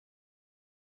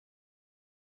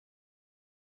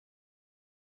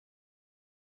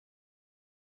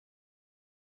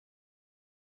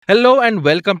Hello and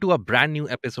welcome to a brand new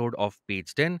episode of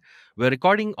Page 10. We're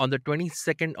recording on the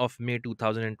 22nd of May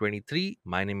 2023.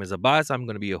 My name is Abbas. I'm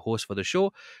going to be your host for the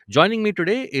show. Joining me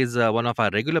today is one of our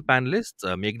regular panelists,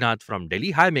 Meghnad from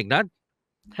Delhi. Hi, Meghnad.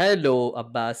 Hello,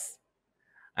 Abbas.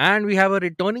 And we have a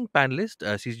returning panelist.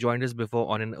 She's joined us before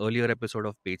on an earlier episode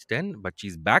of Page 10, but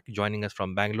she's back. Joining us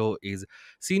from Bangalore is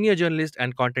senior journalist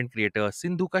and content creator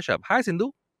Sindhu Kashyap. Hi,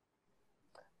 Sindhu.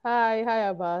 Hi,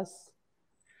 Abbas.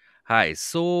 Hi.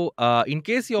 So, in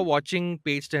case you're watching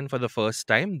Page 10 for the first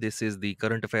time, this is the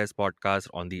current affairs podcast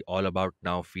on the All About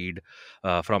Now feed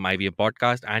from IVM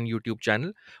Podcast and YouTube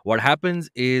channel. What happens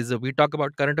is we talk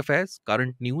about current affairs,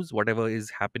 current news, whatever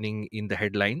is happening in the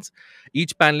headlines.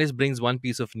 Each panelist brings one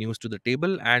piece of news to the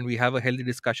table and we have a healthy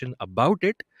discussion about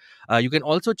it. You can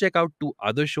also check out two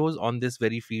other shows on this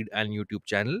very feed and YouTube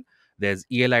channel. There's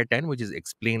ELI 10, which is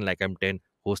Explain Like I'm 10,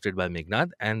 hosted by Meghnad,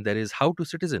 and there is How to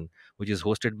Citizen, which is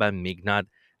hosted by Meghnad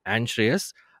and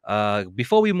Shreyas.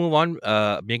 Before we move on,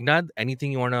 Meghnad,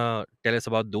 anything you want to tell us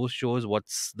about those shows?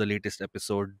 What's the latest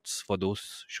episodes for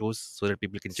those shows so that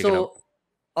people can check it out? So,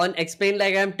 on Explain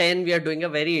Like I'm 10, we are doing a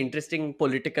very interesting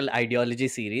political ideology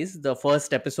series. The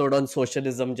first episode on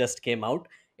socialism just came out.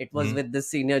 It was Mhm, with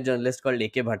this senior journalist called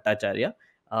A.K. Bhattacharya.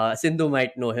 Sindhu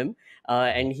might know him.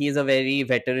 mhm. And he is a very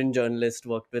veteran journalist,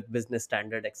 worked with Business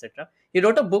Standard, etc. He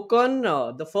wrote a book on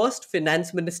the first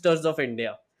finance ministers of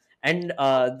India. And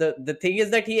the thing is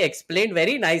that he explained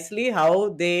very nicely how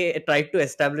they tried to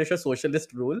establish a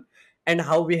socialist rule and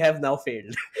how we have now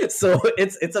failed. So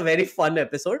it's a very fun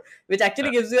episode which Uh,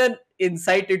 actually gives you an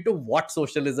insight into what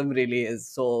socialism really is.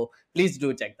 So please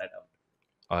do check that out.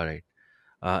 all right.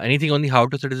 Anything on the How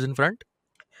to Citizen front?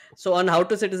 So on How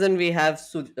to Citizen, we have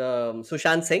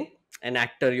Sushant Singh, an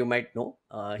actor you might know.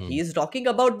 He Mm. is talking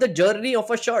about the journey of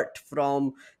a shirt from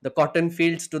the cotton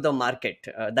fields to the market.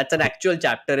 That's an actual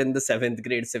chapter in the seventh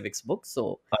grade civics book. So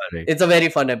All right. it's a very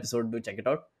fun episode. Do check it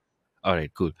out. All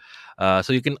right, cool.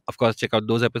 So you can, of course, check out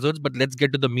those episodes, but let's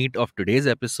get to the meat of today's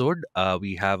episode.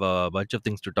 We have a bunch of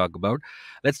things to talk about.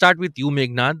 Let's start with you,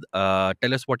 Meghnad.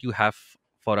 Tell us what you have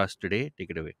for us today. Take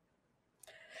it away.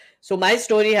 So my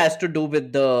story has to do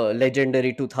with the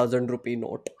legendary 2000 rupee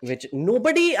note, which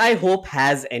nobody I hope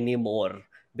has anymore.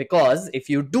 Because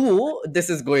if you do, this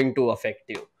is going to affect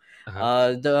you.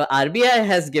 Uh-huh. The RBI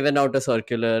has given out a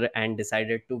circular and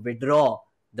decided to withdraw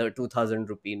the 2000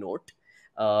 rupee note.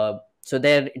 So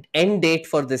their end date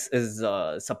for this is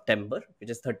September, which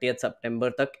is 30th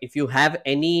September. Tak. If you have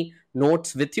any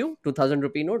notes with you, 2000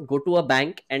 rupee note, go to a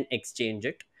bank and exchange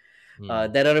it.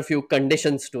 Mm. There are a few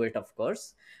conditions to it, of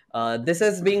course. This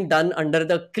is being done under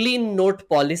the clean note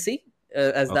policy,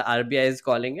 as the Okay. RBI is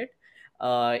calling it.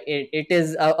 It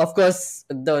is, of course,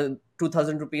 the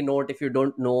 2000 rupee note, if you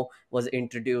don't know, was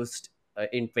introduced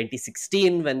in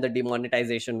 2016 when the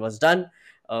demonetization was done.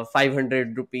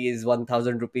 500 rupees,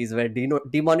 1000 rupees were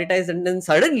demonetized, and then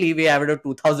suddenly we added a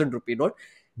 2000 rupee note.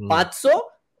 Mm. 500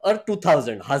 or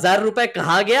 2000, 1000 रुपए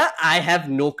कहाँ गया? I have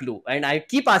no clue, and I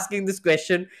keep asking this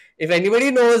question. If anybody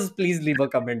knows, please leave a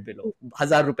comment below.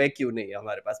 1000 रुपए क्यों नहीं है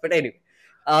हमारे पास? But anyway,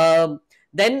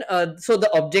 then so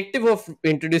the objective of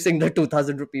introducing the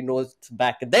 2000 rupee notes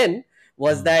back then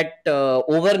was Mm. that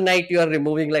overnight you are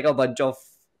removing like a bunch of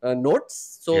notes.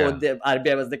 So Yeah. the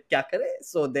RBI was like, क्या करे?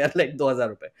 So they are like 2000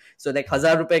 रुपए. So like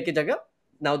 1000 रुपए की जगह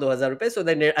now 2000 rupees. So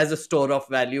then as a store of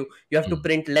value, you have to Mm.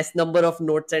 print less number of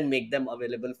notes and make them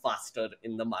available faster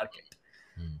in the market.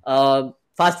 Mm.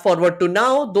 Fast forward to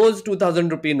now, those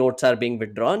 2000 rupee notes are being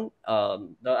withdrawn.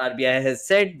 The RBI has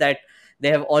said that they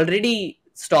have already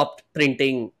stopped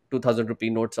printing 2000 rupee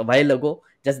notes a while ago,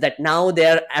 just that now they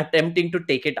are attempting to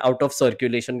take it out of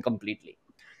circulation completely.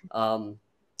 Um,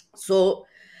 so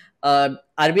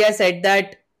RBI said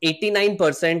that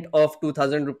 89% of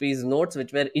 2000 rupees notes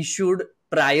which were issued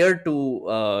prior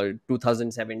to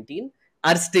 2017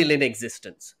 are still in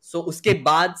existence. So uske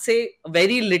baad se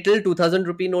very little 2000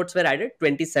 rupee notes were added.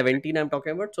 2017 I'm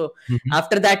talking about. So Mhm.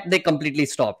 after that they completely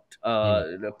stopped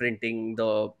Mm. printing the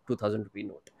 2000 rupee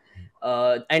note.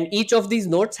 And each of these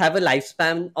notes have a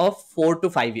lifespan of 4 to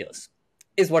 5 years,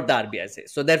 is what the RBI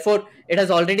says. So therefore it has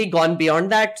already gone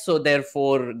beyond that. So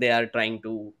therefore they are trying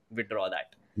to withdraw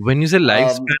that. When you say Um,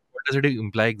 lifespan, what does it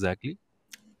imply exactly?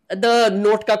 the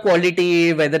note ka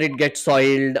quality, whether it gets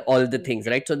soiled, all the things,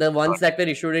 right? So the ones that were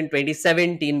issued in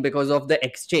 2017 because of the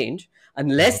exchange, Mhm.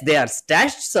 unless they are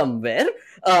stashed somewhere,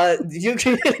 you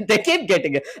can, they keep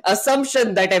getting an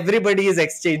assumption that everybody is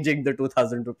exchanging the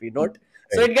 2000 rupee note.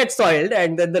 So Right. it gets soiled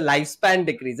and then the lifespan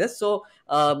decreases. So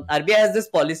RBI has this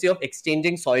policy of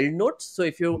exchanging soiled notes. So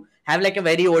if you have like a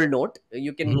very old note,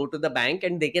 you can Mhm. go to the bank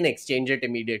and they can exchange it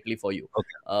immediately for you.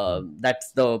 Okay. Mm.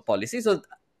 That's the policy. So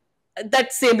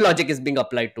that same logic is being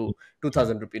applied to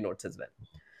 2000 rupee notes as well.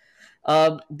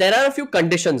 There are a few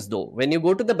conditions though. When you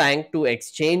go to the bank to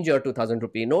exchange your 2000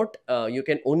 rupee note, you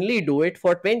can only do it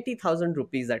for 20,000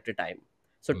 rupees at a time.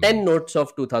 So 10 notes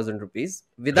of 2000 rupees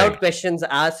without Right. questions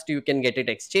asked, you can get it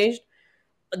exchanged.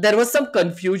 There was some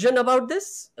confusion about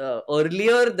this.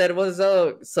 Earlier, there was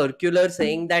a circular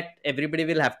saying that everybody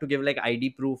will have to give like ID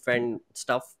proof and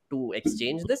stuff to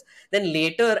exchange this. Then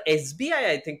later, SBI,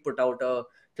 I think, put out a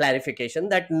clarification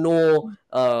that no,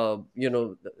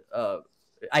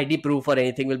 ID proof or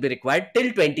anything will be required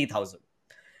till 20,000.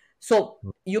 So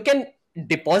you can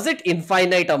deposit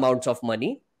infinite amounts of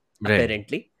money, Right.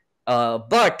 apparently.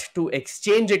 But to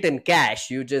exchange it in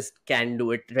cash, you just can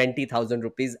do it 20,000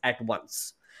 rupees at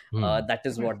once. Hmm. That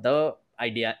is what the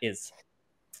idea is.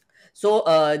 So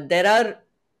there are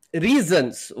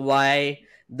reasons why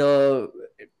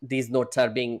these notes are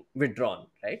being withdrawn,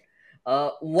 right?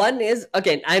 One is,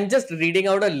 again, I'm just reading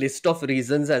out a list of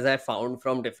reasons as I found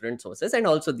from different sources and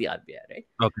also the RBI, right?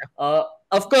 Okay.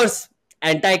 Of course,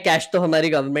 anti cash to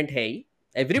हमारी government है ही.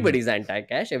 Hmm. Everybody is anti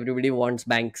cash. Everybody wants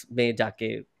banks में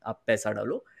जाके आप पैसा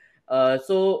डालो.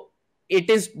 So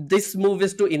this move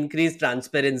is to increase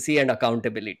transparency and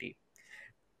accountability.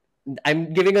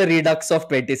 I'm giving a redux of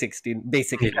 2016,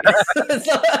 basically.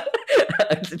 So,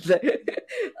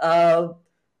 uh,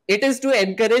 it is to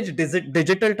encourage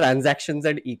digital transactions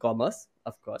and e-commerce,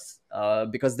 of course,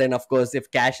 because then, of course,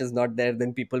 if cash is not there,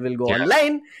 then people will go Yeah.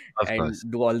 online Of and course.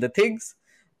 do all the things.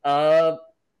 Uh,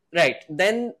 right.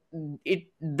 Then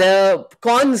the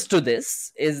cons to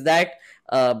this is that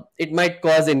it might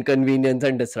cause inconvenience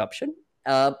and disruption.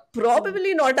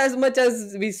 Probably not as much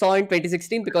as we saw in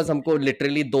 2016 because हमको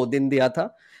literally 2 दिन दिया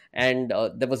था and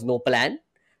there was no plan.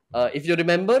 If you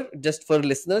remember, just for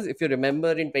listeners, if you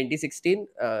remember in 2016,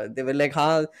 they were like,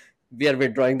 "Ha, we are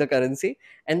withdrawing the currency,"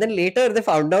 and then later they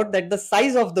found out that the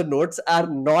size of the notes are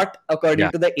not according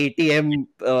Yeah. to the ATM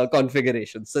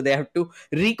configuration. So they have to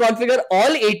reconfigure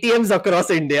all ATMs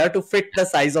across India to fit the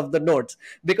size of the notes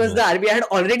because the Yeah. RBI had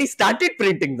already started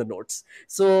printing the notes.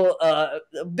 So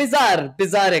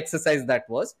bizarre exercise that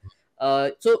was.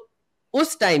 So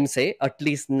us time say, at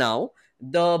least now,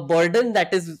 the burden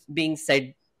that is being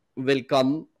said will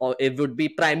come, or it would be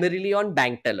primarily on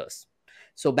bank tellers.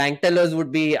 So bank tellers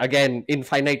would be again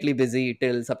infinitely busy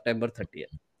till September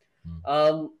 30th. Hmm.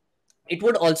 Um, it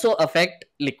would also affect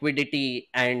liquidity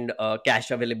and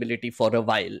cash availability for a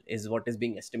while, is what is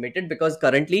being estimated, because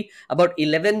currently about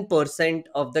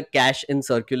 11% of the cash in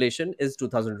circulation is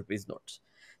 2000 rupees notes.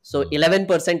 So Hmm.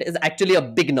 11% is actually a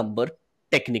big number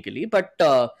technically, but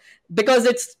because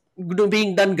it's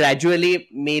being done gradually,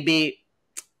 maybe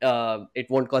it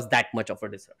won't cause that much of a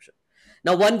disruption.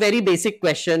 Now, one very basic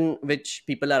question which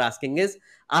people are asking is,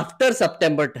 after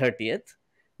September 30th,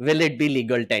 will it be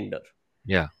legal tender?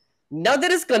 Yeah. Now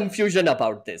there is confusion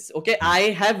about this. Okay,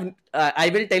 Hmm. I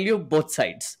will tell you both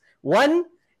sides. One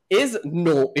is,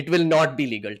 no, it will not be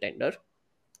legal tender.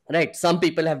 Right? Some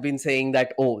people have been saying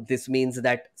that, oh, this means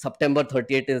that September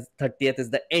 30th is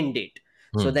the end date.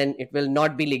 So Hmm. then it will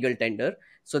not be legal tender.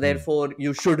 So Hmm. therefore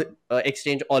you should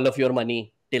exchange all of your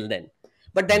money till then.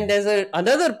 But then Hmm. there's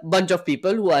another bunch of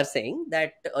people who are saying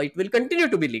that it will continue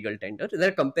to be legal tender.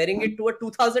 They're comparing it to a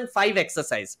 2005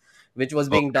 exercise which was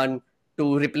being Okay. done to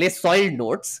replace soiled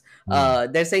notes.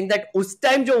 Hmm. They're saying that उस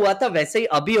time जो हुआ था वैसे ही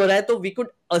अभी हो रहा है, तो we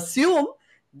could assume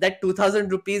that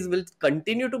 2000 rupees will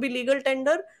continue to be legal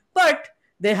tender, but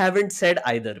they haven't said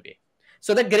either way.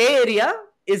 So the gray area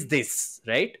is this,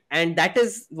 right? And that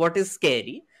is what is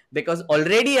scary, because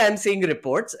already I'm seeing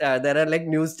reports. There are like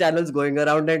news channels going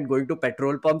around and going to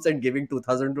petrol pumps and giving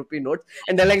 2000 rupee notes,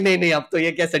 and they're like, नहीं नहीं अब तो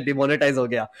ये कैसे demonetize हो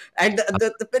गया, and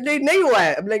नहीं हुआ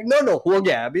है. I'm like, no हो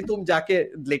गया, अभी तुम जाके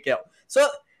लेके आओ. So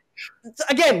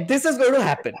again, this is going to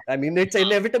happen. I mean, it's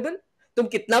inevitable. तुम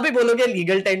कितना भी बोलोगे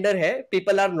लीगल टेंडर है,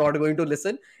 people are not going to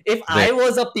listen. If I Right.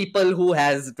 was a people who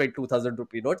has 2000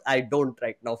 rupee notes, I don't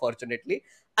right now, fortunately,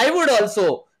 I would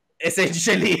also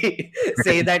essentially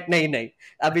say that नहीं नहीं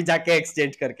अभी जाके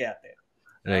exchange करके आते हैं.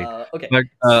 Right. Okay. But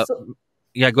So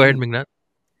yeah, go ahead, hmm. Meghnad.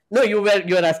 No, you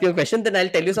were asking a question, then I'll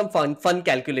tell you some fun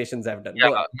calculations I've done. Go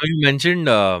Yeah, on. no, you mentioned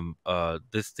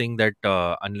this thing that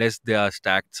unless they are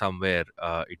stacked somewhere,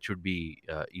 it should be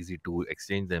easy to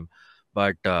exchange them.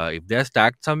 But if they are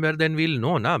stacked somewhere, then we'll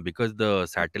know, na, because the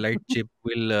satellite chip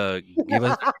will give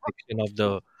us the prediction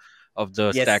of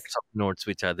the Yes, stacks of notes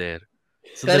which are there.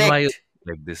 So then why correct.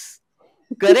 like this?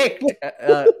 Correct.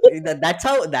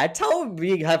 That's how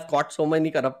we have caught so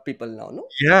many corrupt people now. No,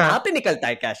 Yeah. कहाँ पे निकलता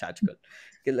है cash आजकल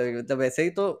कि मतलब वैसे ही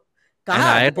तो And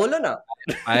कहाँ बोलो ना.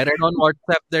 I read on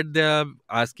WhatsApp that they are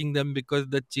asking them because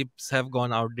the chips have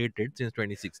gone outdated since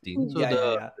 2016. So Yeah, the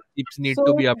yeah, yeah. chips need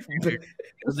to be So, updated.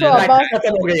 So so there are Abbas, battery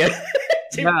खत्म हो गई है.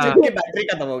 Chip yeah, chip की battery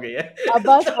खत्म हो गई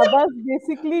Abbas,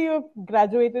 basically you've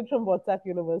graduated from WhatsApp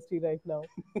University right now.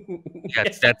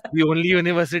 yes, that's the only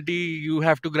university you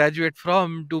have to graduate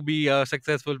from to be a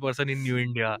successful person in New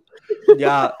India.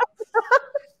 Yeah,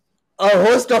 a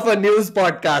host of a news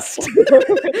podcast.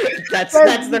 Well,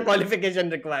 That's the qualification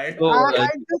required. So I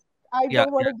just I yeah,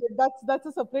 don't want to get that's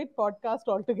a separate podcast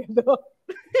altogether.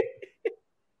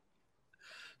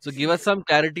 so give us some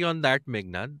clarity on that,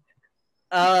 Meghnad.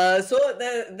 So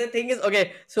the thing is,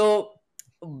 okay, so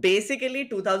basically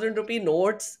 2000 rupee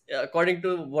notes, according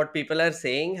to what people are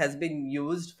saying, has been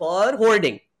used for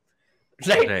hoarding.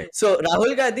 Right. Right. So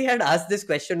Rahul Gandhi had asked this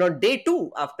question on day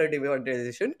 2 after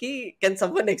demonetization. Ki, can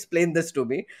someone explain this to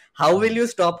me? How will Mm, you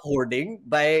stop hoarding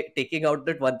by taking out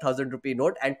that 1000 rupee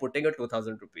note and putting a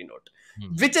 2000 rupee note?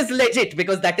 mm, Which is legit,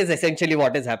 because that is essentially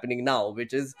what is happening now,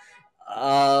 which is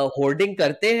hoarding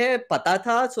karte hai, pata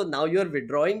tha, so now you're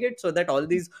withdrawing it so that all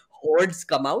these hoards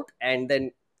come out and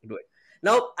then do it.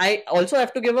 Now, I also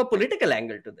have to give a political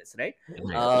angle to this, right?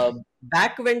 right.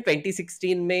 Back when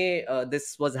 2016 May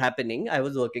this was happening, I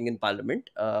was working in Parliament.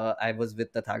 I was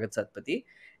with Tathagat Satpathy,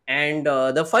 and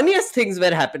the funniest things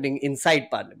were happening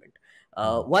inside Parliament.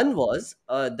 Mm, One was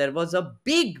there was a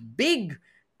big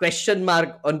question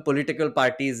mark on political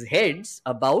parties' heads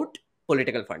about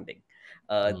political funding.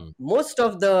 mm, Most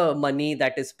of the money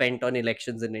that is spent on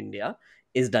elections in India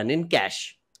is done in cash,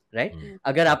 right? mm,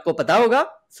 अगर आपको पता होगा,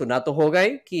 सुना तो होगा ही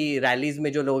कि rallies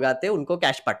में जो लोग आते हैं उनको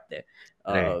कैश पटते हैं.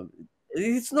 right.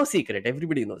 It's no secret,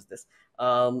 everybody knows this.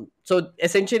 So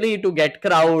essentially, to get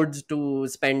crowds to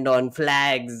spend on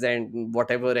flags and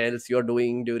whatever else you're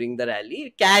doing during the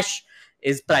rally, cash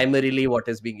is primarily what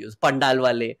is being used. Pandal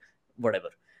wale, whatever.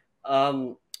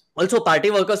 Also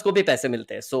party workers को भी पैसे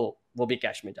मिलते हैं, so वो भी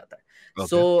cash में जाता है.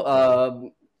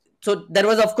 Okay. So there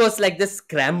was of course like this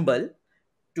scramble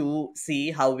to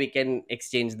see how we can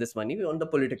exchange this money on the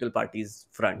political parties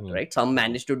front, Mm, right? Some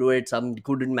managed to do it, some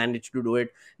couldn't manage to do it.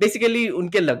 Basically,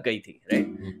 unke lag gayi thi, right?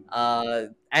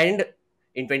 mm, And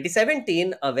in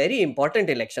 2017, a very important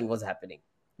election was happening,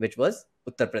 which was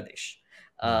Uttar Pradesh.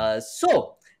 mm,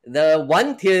 So the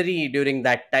one theory during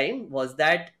that time was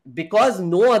that because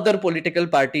no other political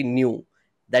party knew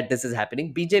that this is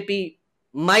happening, BJP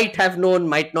might have known,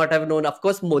 might not have known. Of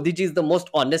course, Modi ji is the most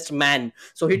honest man,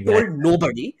 so he yeah. told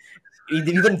nobody,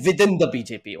 even within the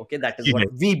BJP. Okay, that is what Yeah.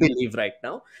 we believe right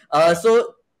now.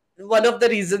 So one of the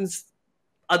reasons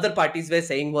other parties were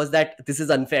saying was that this is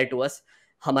unfair to us.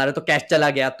 हमारा तो cash चला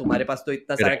गया, तुम्हारे पास तो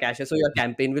इतना सारा Correct. Cash है, so your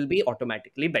campaign will be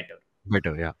automatically better.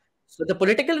 Better. Yeah. So the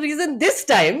political reason this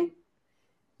time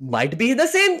might be the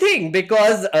same thing,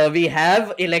 because we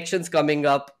have elections coming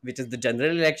up, which is the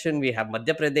general election. We have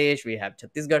Madhya Pradesh, we have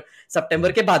Chhattisgarh.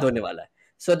 September के बाद होने वाला है.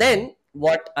 So then,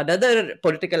 what another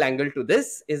political angle to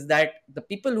this is that the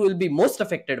people who will be most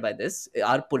affected by this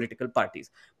are political parties,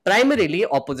 primarily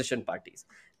opposition parties.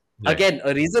 Right. Again,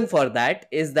 a reason for that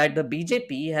is that the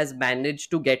BJP has managed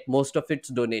to get most of its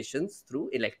donations through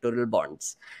electoral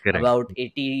bonds. Correct. About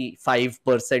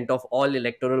 85% of all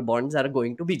electoral bonds are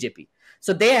going to BJP.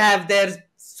 So they have their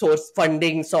source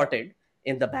funding sorted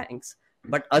in the banks.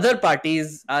 But other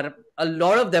parties are, a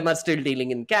lot of them are still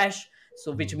dealing in cash.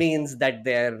 So which means that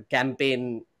their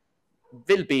campaign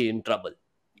will be in trouble.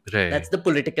 Right. That's the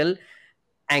political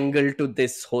angle to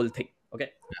this whole thing.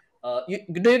 Okay.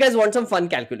 Do you guys want some fun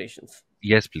calculations?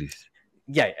 Yes, please.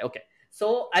 Yeah, okay.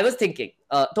 So I was thinking,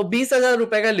 so 20,000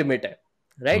 रुपए का limit है,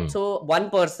 right? Hmm. So one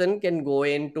person can go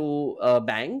into a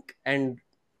bank and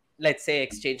let's say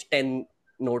exchange 10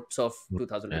 notes of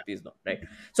 2,000 Yeah. rupees note, right?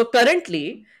 So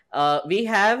currently we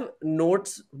have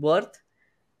notes worth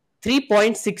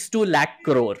 3.62 lakh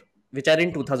crore, which are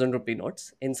in 2,000 rupee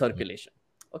notes in circulation.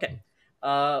 Okay.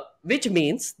 Which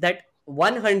means that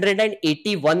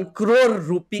 181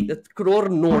 crore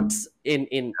notes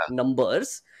in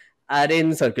numbers are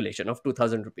in circulation of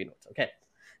 2,000 rupee notes. Okay.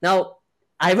 Now,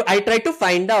 I tried to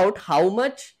find out how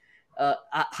much,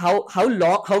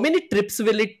 how many trips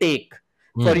will it take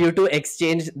for you to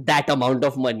exchange that amount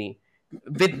of money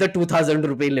with the 2,000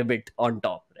 rupee limit on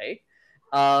top, right?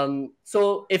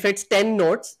 So if it's 10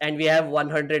 notes and we have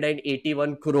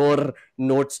 181 crore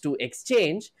notes to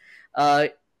exchange,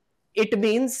 it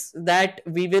means that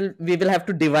we will have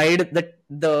to divide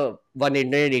the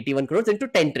 181 crores into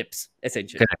 10 trips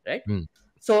essentially. Correct. Right? Hmm.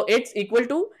 So it's equal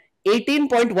to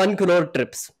 18.1 crore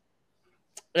trips,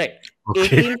 right?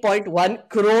 Okay. 18.1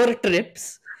 crore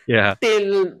trips Yeah.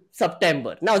 till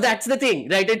September. Now that's the thing,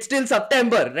 right? It's till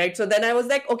September, right? So then I was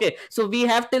like, okay, so we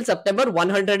have till September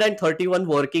 131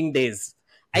 working days.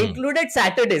 I Hmm. included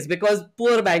Saturdays because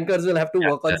poor bankers will have to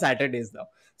work Yeah. on Saturdays now.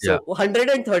 Yeah. So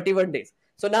 131 days.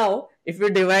 So now if you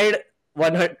divide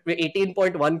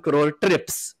 18.1 crore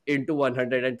trips into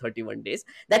 131 days,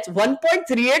 that's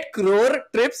 1.38 crore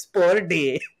trips per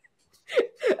day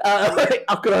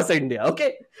across India.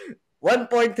 Okay.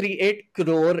 1.38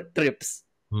 crore trips.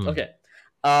 Hmm. Okay.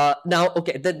 Now,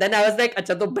 okay. Then I was like,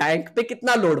 acha, to bank pe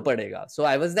kitna load padega? So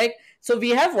I was like, so we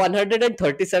have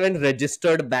 137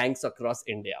 registered banks across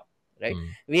India, right? Hmm.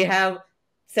 We have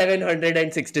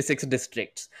 766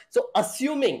 districts. So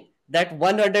assuming that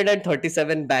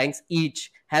 137 banks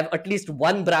each have at least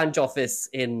one branch office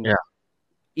in Yeah.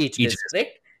 each Each district.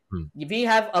 district, Hmm. we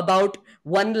have about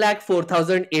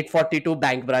 1,04,842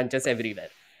 bank branches everywhere,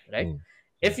 right? Hmm.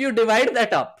 If you divide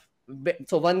that up,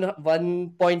 so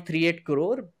 1.38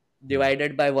 crore Hmm.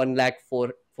 divided by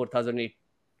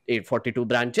 1,04,842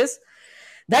 branches,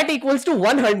 that equals to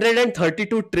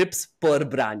 132 trips per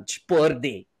branch per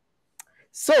day.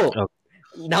 So Okay.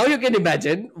 now you can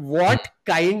imagine Hmm. what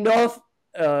kind of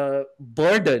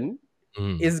burden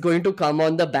Hmm. is going to come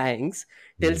on the banks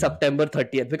till Hmm. September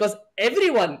 30th, because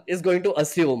everyone is going to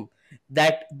assume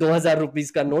that 2000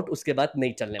 rupees का note उसके बाद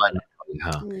नहीं चलने वाला है.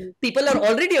 Huh. People are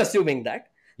already assuming that.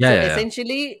 Yeah. So Yeah. Yeah.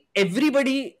 essentially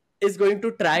everybody is going to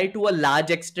try to a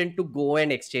large extent to go and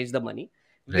exchange the money,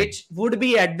 Right. which would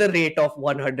be at the rate of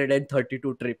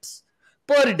 132 trips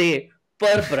per day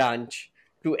per branch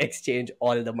to exchange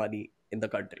all the money in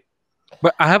the country.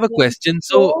 But I have a I'm question.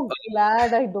 So, so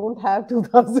glad I don't have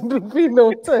 2000 rupee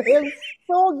notes. I am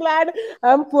so glad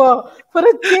I'm poor. For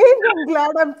a change, I'm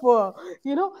glad I'm poor.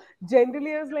 You know,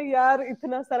 generally I was like, yaar,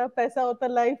 itna sara paisa hota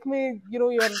life mein,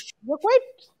 you're quite,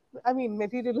 I mean,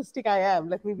 materialistic I am.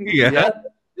 Let me be yeah. Yeah.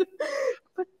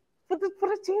 but for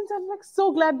a change, I'm like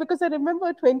so glad because I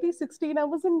remember 2016, I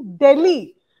was in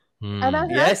Delhi and Hmm.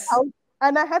 Yes.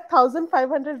 and I had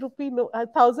 1,500 rupee, no,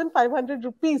 1,500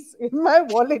 rupees in my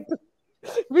wallet,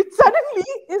 which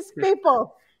suddenly is paper.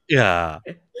 Yeah.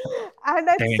 And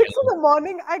at Damn. 6 in the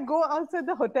morning, I go outside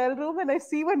the hotel room and I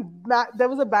see there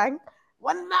was a bank,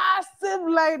 one massive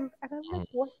line. And I'm like,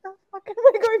 Hmm. what the fuck am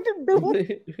I going to do?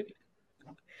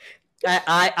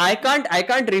 I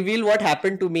can't reveal what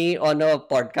happened to me on a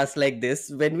podcast like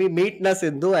this. When we meet na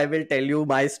Sindhu, I will tell you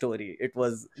my story. It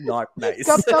was not nice.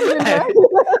 कब मिलना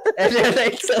And, है? and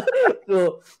like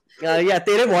so yeah,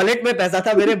 तेरे wallet में पैसा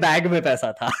था, मेरे bag में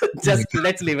पैसा था. Just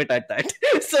let's leave it at that.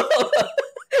 So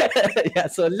yeah,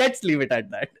 so let's leave it at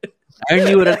that. And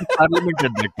you were at the parliament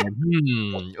at that time.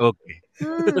 Okay.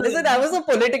 Listen, I was a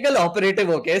political operative,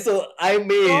 okay? So I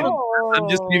mean, I'm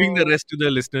just leaving the Oh. rest to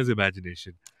the listener's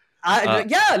imagination. Uh,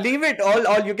 yeah, leave it.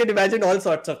 All you can imagine all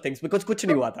sorts of things because कुछ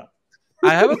नहीं हुआ था.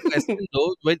 I have a question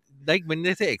though. When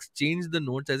they say exchange the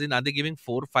notes, as in, are they giving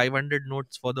 500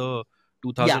 notes for the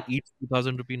 2000 Yeah, each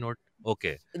 2000 rupee note?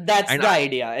 Okay. that's And the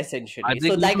idea are essentially. they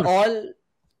So going like to? all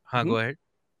Huh, hmm, go ahead.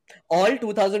 all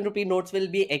 2000 rupee notes will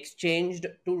be exchanged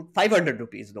to 500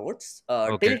 rupees notes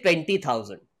Okay. till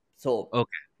 20,000. So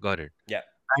Okay. Got it. yeah,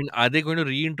 And are they going to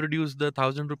reintroduce the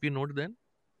 1000 rupee note then?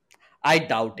 I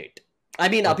doubt it. I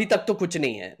mean, Okay. अभी तक तो कुछ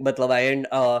नहीं है. मतलब and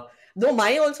though my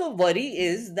also worry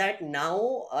is that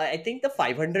now I think the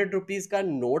 500 rupees ka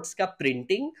notes ka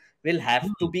printing will have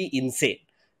to Hmm, be insane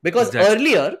because exactly.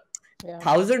 earlier Yeah.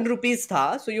 1,000 rupees था,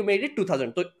 so you made it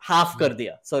 2,000, so half Hmm, कर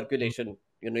दिया circulation.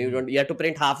 hmm. You have to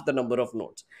print half the number of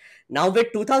notes. Now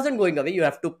with 2,000 going away, you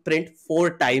have to print 4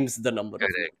 times the number of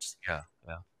Correct. notes. Yeah.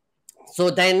 Yeah. So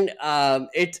then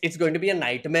it's going to be a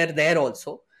nightmare there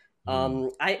also. Hmm.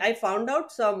 I found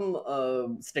out some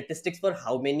statistics for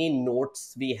how many notes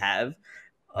we have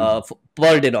Hmm.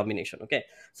 per denomination. Okay,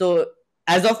 so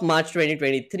as of March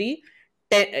 2023,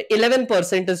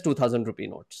 11% is 2,000 rupee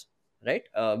notes, right?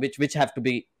 Which have to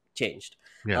be changed.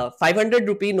 Yeah. 500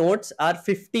 rupee notes are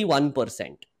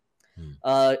 51%. Hmm.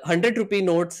 100 rupee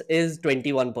notes is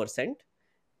 21%,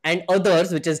 and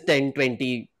others, which is 10,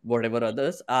 20, whatever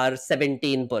others, are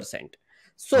 17%. Okay.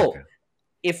 So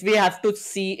if we have to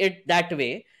see it that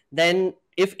way, then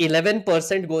if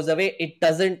 11% goes away, it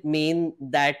doesn't mean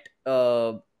that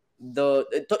the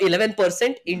so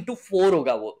 11% into 4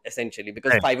 होगा वो essentially,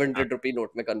 because Right. 500 rupee note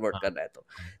में convert हाँ, करना है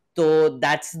तो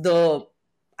that's the,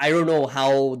 I don't know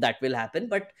how that will happen,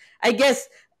 but I guess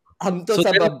हम तो So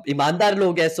सब then, अब ईमानदार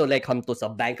लोग हैं, so like हम तो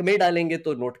सब बैंक में डालेंगे,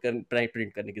 तो नोट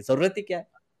प्रिंट करने की जरूरत ही क्या है.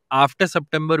 after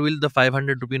September, will the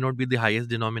 500 rupee note be the highest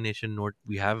denomination note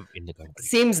we have in the country?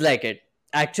 Seems like it.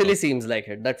 Actually, Okay. seems like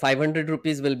it. That 500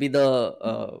 rupees will be the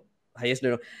highest.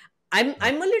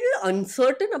 I'm a little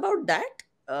uncertain about that.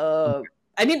 uh,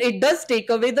 I mean, it does take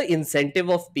away the incentive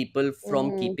of people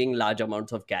from Mm. keeping large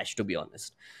amounts of cash, to be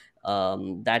honest.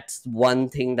 That's one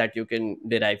thing that you can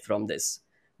derive from this.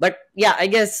 But yeah, I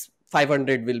guess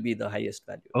 500 will be the highest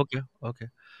value. Okay, okay.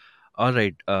 All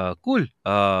right, cool.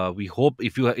 We hope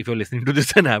if you're listening to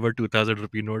this and have a 2,000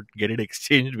 rupee note, get it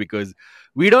exchanged, because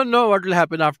we don't know what will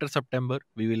happen after September.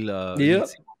 We'll Yeah.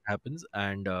 see what happens.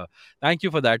 And thank you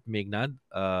for that, Meghnad.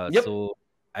 Yep. So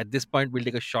at this point, we'll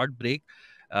take a short break.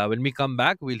 When we come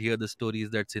back, we'll hear the stories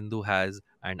that Sindhu has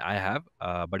and I have.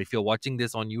 But if you're watching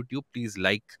this on YouTube, please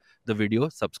like the video,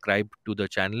 subscribe to the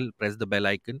channel, press the bell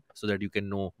icon so that you can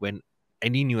know when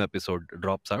any new episode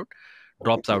drops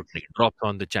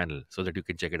on the channel so that you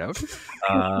can check it out.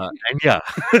 And yeah,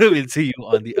 we'll see you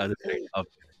on the other side of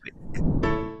this break.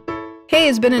 Hey,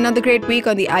 it's been another great week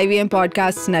on the IVM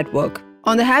Podcasts Network.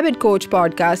 On the Habit Coach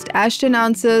podcast, Ashton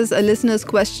answers a listener's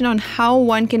question on how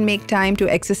one can make time to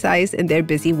exercise in their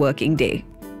busy working day.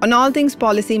 On All Things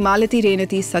Policy, Malati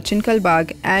Renati, Sachin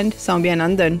Kalbag, and Soumya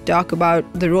Nandan talk about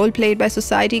the role played by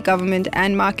society, government,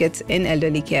 and markets in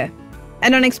elderly care.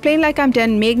 And on Explain Like I'm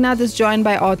 10, Meghnad is joined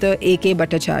by author A.K.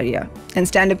 Bhattacharya and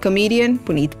stand-up comedian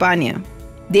Puneet Pania.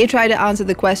 They try to answer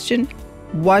the question,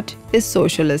 what is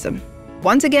socialism?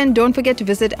 Once again, don't forget to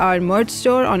visit our merch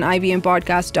store on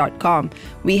ivmpodcast.com.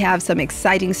 We have some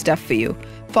exciting stuff for you.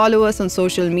 Follow us on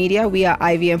social media. We are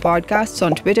IVM Podcasts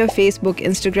on Twitter, Facebook,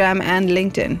 Instagram, and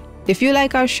LinkedIn. If you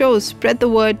like our shows, spread the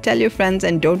word, tell your friends,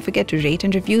 and don't forget to rate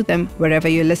and review them wherever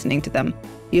you're listening to them.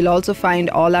 You'll also find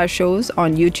all our shows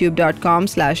on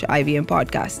youtube.com/IVM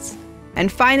Podcasts.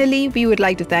 And finally, we would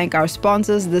like to thank our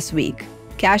sponsors this week,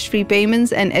 Cash Free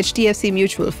Payments and HDFC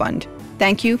Mutual Fund.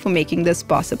 Thank you for making this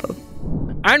possible.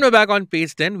 And we're back on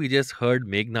page 10. We just heard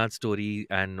Meghnad's story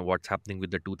and what's happening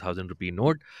with the 2,000 rupee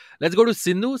note. Let's go to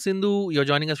Sindhu. Sindhu, you're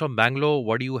joining us from Bangalore.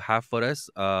 What do you have for us?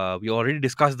 We already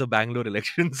discussed the Bangalore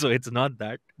election, so it's not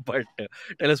that. But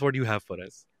tell us what you have for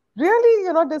us. Really,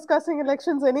 you're not discussing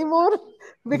elections anymore?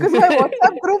 Because my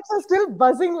WhatsApp groups are still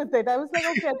buzzing with it. I was like,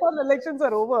 okay, I thought elections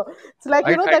are over. It's like,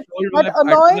 I that told that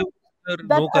my annoying partner,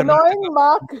 that no annoying Karnataka.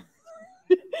 mark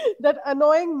that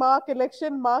annoying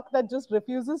election mark that just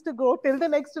refuses to go till the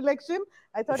next election.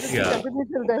 I thought it would Yeah. continue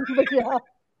till then, but yeah.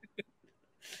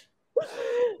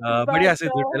 But yeah, But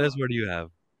Sindhu, tell us what you have.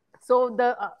 so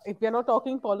the if we are not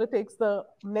talking politics, the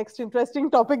next interesting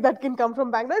topic that can come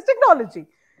from Bangalore is technology.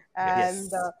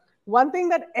 Yes. And one thing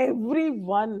that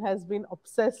everyone has been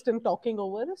obsessed and talking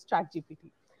over is ChatGPT.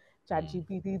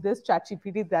 ChatGPT this,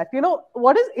 ChatGPT that.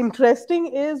 What is interesting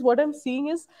is what I'm seeing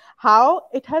is how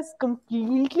it has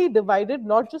completely divided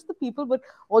not just the people but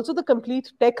also the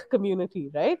complete tech community,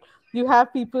 right? You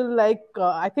have people like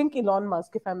I think Elon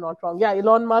Musk, if I'm not wrong. Yeah,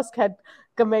 Elon Musk had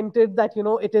commented that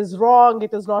it is wrong,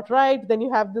 it is not right. Then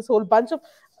you have this whole bunch of,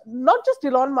 not just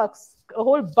Elon Musk, a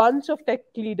whole bunch of tech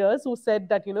leaders who said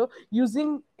that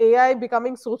using AI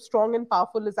becoming so strong and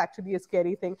powerful is actually a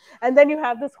scary thing. And then you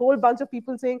have this whole bunch of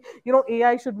people saying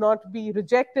AI should not be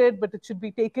rejected, but it should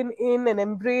be taken in and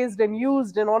embraced and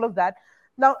used and all of that.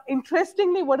 Now,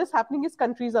 interestingly, what is happening is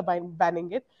countries are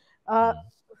banning it. uh, Mm.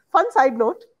 Fun side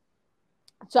note,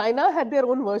 China had their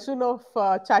own version of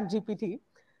ChatGPT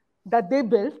that they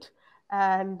built.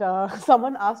 And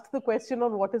someone asked the question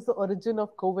on what is the origin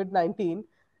of COVID-19,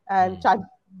 and Mm.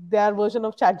 their version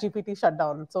of ChatGPT shut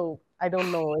down. So I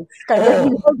don't know. It's kind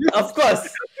of Of course.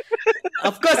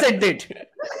 Of course it did.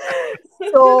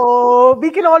 so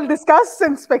we can all discuss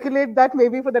and speculate that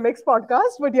maybe for the next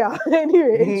podcast. But yeah,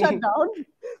 anyway, it shut down.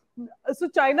 So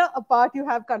China apart, you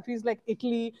have countries like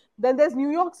Italy. Then there's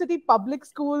New York City public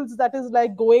schools that is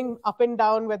like going up and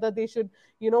down whether they should,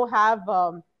 have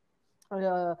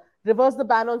uh, reverse the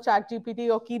ban on ChatGPT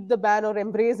or keep the ban or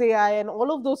embrace AI and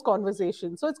all of those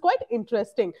conversations. So it's quite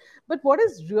interesting. But what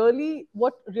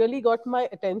really got my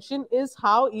attention is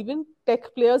how even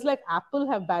tech players like Apple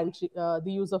have banned the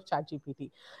use of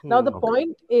ChatGPT. Now the Hmm. Okay.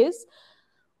 point is,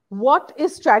 what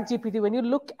is ChatGPT?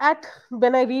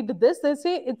 When I read this, they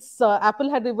say it's Apple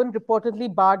had even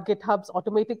reportedly barred GitHub's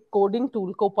automatic coding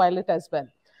tool Copilot as well.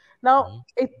 Now, Mhm.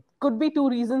 it could be two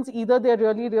reasons. Either they're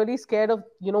really, really scared of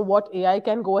what AI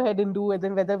can go ahead and do, and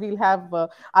then whether we'll have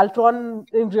Ultron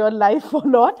in real life or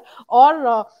not,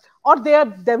 or they are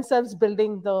themselves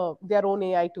building their own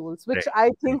AI tools, which Right. I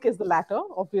Right. think is the latter.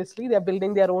 Obviously, they're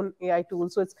building their own AI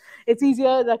tools, so it's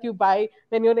easier that you buy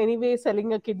when you're anyway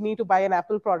selling a kidney to buy an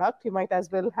Apple product. You might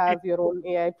as well have your own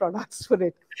AI products for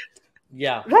it,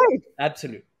 Yeah, right?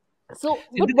 absolutely. So, but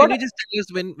Sindhu, can what? you just tell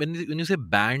us when you say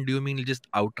ban, do you mean just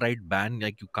outright ban,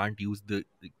 like you can't use the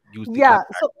Yeah. chat?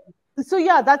 So So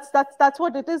yeah, that's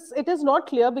what it is. It is not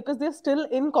clear because they're still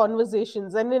in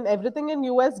conversations, and in everything in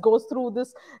US goes through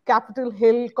this Capitol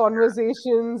Hill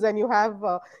conversations, and you have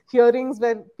hearings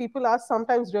where people ask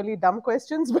sometimes really dumb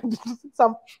questions, but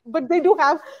some but they do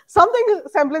have something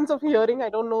semblance of hearing. I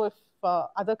don't know if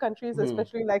other countries, Hmm.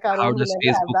 especially like our How own, will does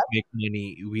ever have Facebook that. make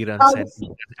money? We run How we does-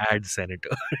 run ad senator.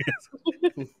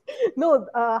 no,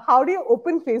 how do you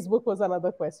open Facebook was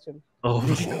another question. Oh,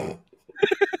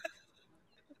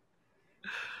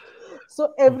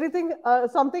 So everything,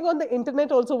 something on the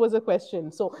internet also was a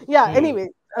question. So yeah, Hmm. anyway,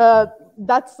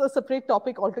 that's a separate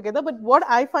topic altogether. But what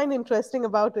I find interesting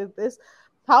about it is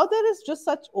how there is just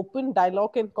such open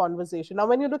dialogue and conversation. Now,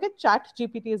 when you look at Chat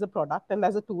GPT as a product and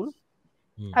as a tool,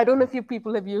 Hmm. I don't know if you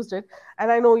people have used it,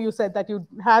 and I know you said that you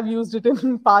have used it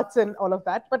in parts and all of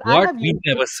that, but I What? have We used it.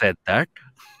 never said that.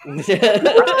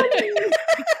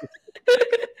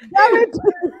 Damn it!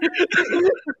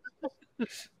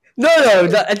 No, no,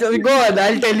 go on.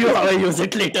 I'll tell you how I use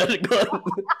it later. Go on.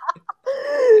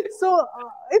 So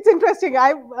it's interesting.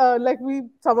 I like we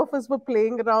some of us were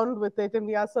playing around with it, and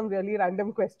we asked some really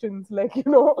random questions, like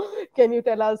can you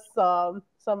tell us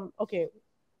some? Okay,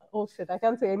 oh shit, I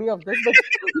can't say any of this, but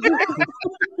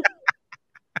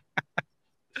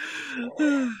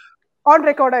on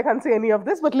record I can't say any of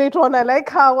this. But later on, I like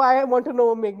how I want to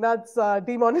know Meghnad's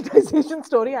demonetization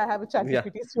story. I have a Yeah.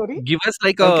 ChatGPT story. Give us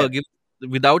like Okay. a give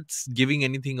without giving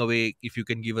anything away. If you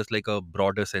can give us like a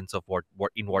broader sense of what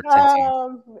in what sense you.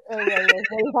 Yeah, yeah,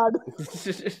 very hard.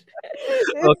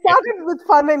 It Okay. started with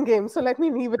fun and games, so let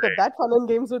me leave it at that. Fun and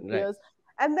games with Right. peers.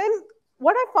 And then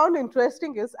what I found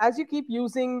interesting is as you keep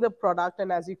using the product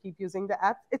and as you keep using the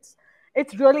app, it's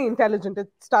really intelligent. It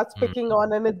starts Mm, picking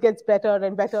on and it gets better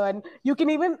and better. And you can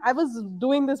even I was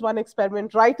doing this one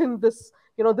experiment right in this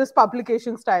this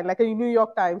publication style, like a New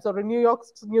York Times or a New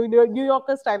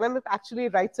Yorker style, and it actually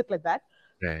writes it like that.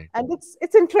 right. And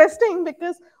it's interesting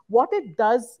because what it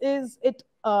does is it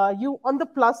you on the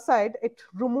plus side it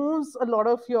removes a lot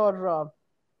of your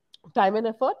time and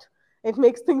effort. It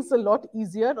makes things a lot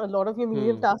easier, a lot of your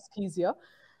menial Hmm. tasks easier,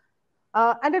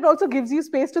 and it also gives you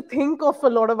space to think of a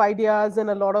lot of ideas and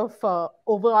a lot of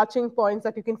overarching points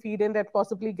that you can feed in that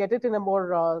possibly get it in a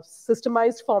more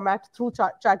systemized format through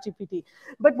ChatGPT.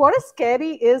 But what is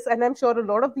scary is, and I'm sure a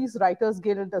lot of these writers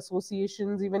guild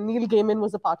associations, even Neil Gaiman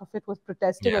was a part of it, was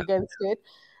protesting Yeah. against it,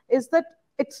 is that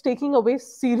it's taking away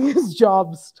serious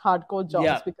jobs, hardcore jobs.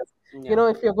 Yeah. Because Yeah.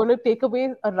 if you're going to take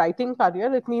away a writing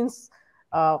career, it means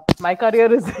my career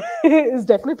is is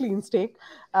definitely in stake.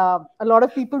 A lot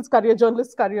of people's career,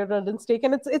 journalists' career, are in stake,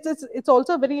 and it's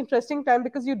also a very interesting time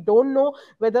because you don't know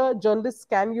whether journalists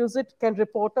can use it. Can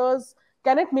reporters?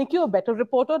 Can it make you a better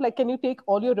reporter? Like, can you take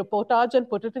all your reportage and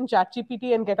put it in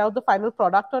ChatGPT and get out the final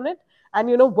product on it,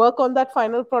 and work on that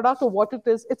final product or what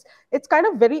it is? It's kind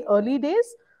of very early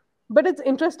days, but it's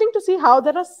interesting to see how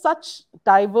there are such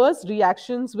diverse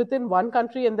reactions within one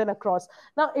country and then across.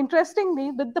 Now,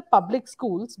 interestingly, with the public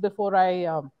schools, before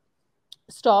I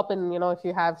stop and if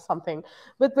you have something,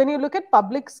 but when you look at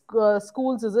public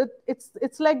schools,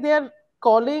 it's like they're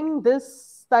calling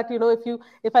this that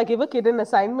if I give a kid an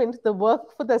assignment, the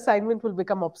work for the assignment will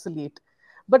become obsolete.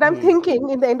 But I'm Hmm. thinking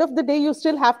in the end of the day you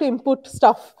still have to input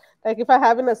stuff. Like if I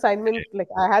have an assignment, like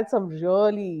I had some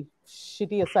really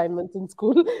shitty assignments in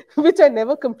school which I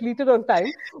never completed on time.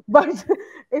 But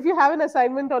if you have an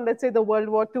assignment on, let's say, the World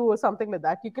War II or something like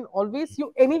that,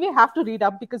 you anyway have to read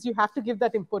up because you have to give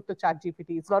that input to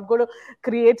ChatGPT. It's not going to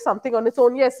create something on its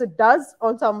own. Yes, it does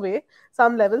on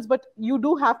some levels, but you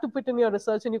do have to put in your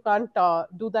research, and you can't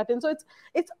do that. And so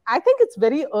it's. I think it's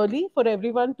very early for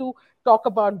everyone to talk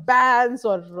about bans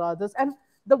or this. And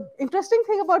the interesting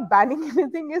thing about banning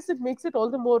anything is it makes it all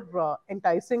the more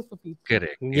enticing for people.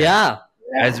 Correct. Yeah.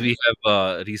 Yeah. As we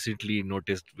have recently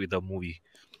noticed with a movie.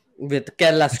 With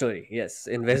Kerala story. Yes.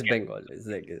 In West Bengal. It's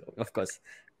like, of course.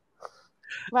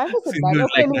 Why was it Sindhu banned? is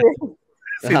Okay, like that. anyway.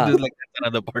 Sindhu Uh-huh. is like that's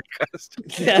another podcast.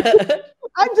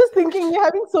 I'm just thinking we're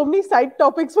having so many side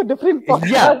topics for different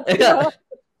Yeah. podcasts.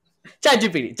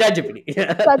 ChatGPT. ChatGPT.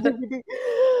 ChatGPT.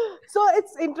 So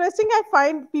it's interesting. I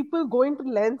find people going to the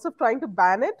lengths of trying to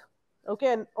ban it.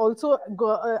 Okay, and also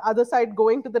other side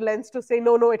going to the lens to say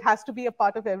no, no, it has to be a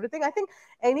part of everything. I think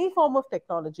any form of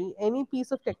technology, any piece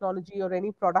of technology, or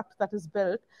any product that is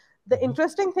built, the Mhm.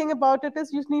 interesting thing about it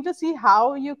is you need to see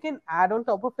how you can add on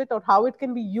top of it or how it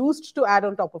can be used to add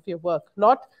on top of your work,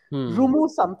 not Hmm.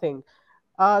 remove something.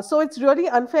 So it's really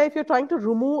unfair if you're trying to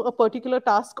remove a particular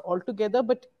task altogether,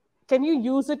 but can you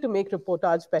use it to make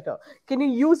reportage better? Can you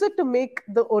use it to make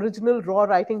the original raw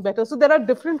writing better? So there are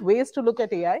different ways to look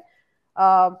at AI.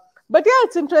 But yeah,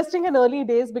 it's interesting in early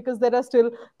days because there are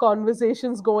still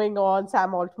conversations going on.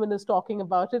 Sam Altman is talking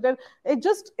about it, and it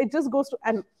just goes to.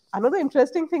 And another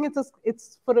interesting thing,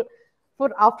 it's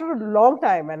for after a long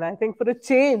time, and I think for a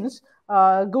change,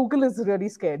 Google is really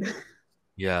scared.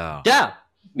 Yeah. Yeah,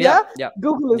 yeah, Yeah, yeah,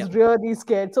 Google yeah. is really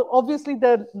scared. So obviously,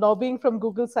 the lobbying from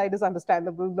Google's side is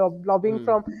understandable. Lobbying Hmm.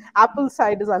 from Apple's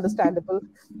side is understandable,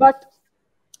 but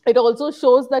it also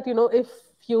shows that if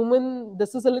human,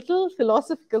 this is a little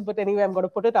philosophical, but anyway, I'm going to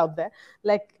put it out there.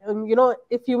 Like,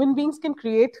 if human beings can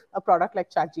create a product like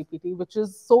ChatGPT, which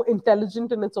is so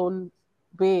intelligent in its own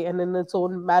way and in its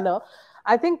own manner,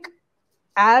 I think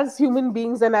as human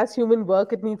beings and as human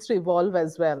work, it needs to evolve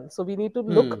as well. So we need to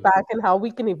look Hmm. back and how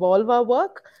we can evolve our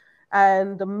work.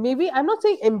 And maybe, I'm not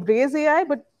saying embrace AI,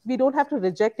 but we don't have to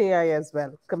reject AI as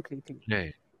well completely.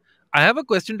 Right. I have a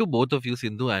question to both of you,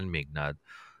 Sindhu and Meghnad.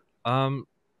 Um,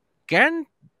 can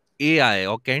AI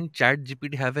or can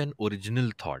ChatGPT have an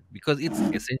original thought? Because it's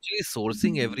essentially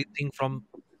sourcing everything from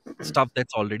stuff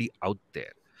that's already out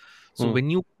there. So Hmm. when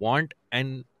you want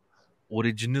an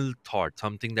original thought,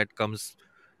 something that comes,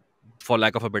 for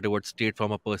lack of a better word, straight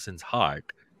from a person's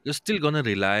heart, you're still gonna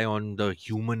rely on the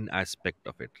human aspect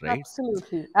of it, right?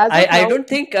 Absolutely. As I, of I now, don't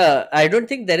think I don't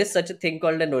think there is such a thing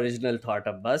called an original thought,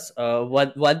 Abbas.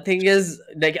 One thing is,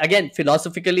 like, again,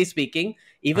 philosophically speaking,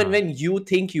 even Uh, when you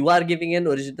think you are giving an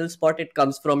original spot, it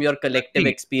comes from your collective agreed.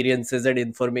 experiences and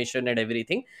information and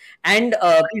everything. And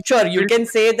It's sure, you filtered can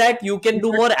say that you can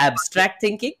do filtered more through context. abstract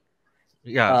thinking.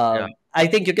 Yeah, yeah. I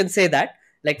think you can say that.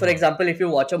 Like, for Hmm, example, if you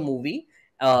watch a movie,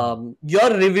 hmm,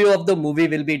 your review of the movie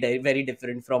will be very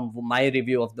different from my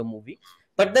review of the movie.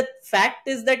 But hmm, the fact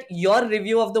is that your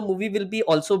review of the movie will be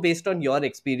also based on your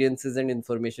experiences and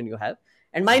information you have,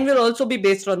 and hmm, mine will also be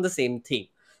based on the same thing.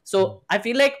 hmm. So I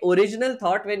feel like original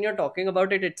thought, when you're talking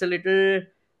about it, it's a little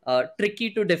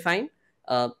tricky to define.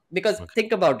 Because Okay.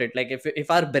 think about it, like,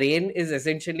 if our brain is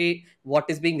essentially what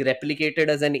is being replicated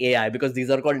as an AI, because these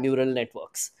are called neural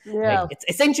networks, right? yeah. It's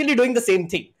essentially doing the same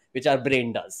thing which our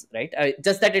brain does, right?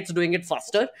 Just that it's doing it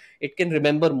faster. It can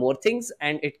remember more things,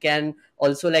 and it can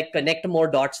also, like, connect more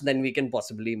dots than we can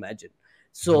possibly imagine.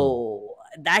 Hmm. So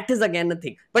that is again a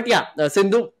thing. But yeah,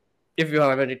 Sindhu, if you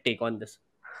have any take on this.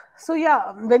 So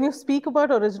yeah, when you speak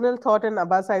about original thought and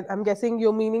Abbas, I'm guessing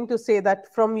you're meaning to say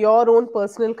that from your own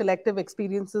personal collective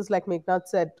experiences, like Meghnad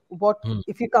said, what Hmm.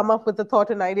 if you come up with a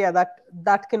thought and idea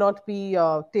that cannot be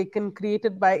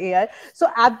created by AI? So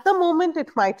at the moment, it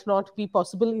might not be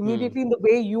possible Hmm. immediately in the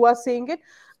way you are saying it,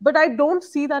 but I don't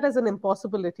see that as an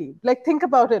impossibility. Like, think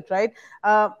about it, right?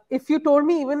 If you told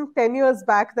me even 10 years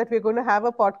back that we're going to have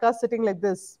a podcast sitting like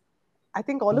this, I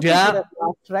think all of us would Yeah, have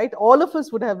laughed, right? All of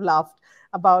us would have laughed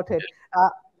about it. Uh,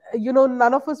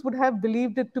 None of us would have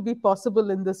believed it to be possible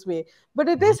in this way, but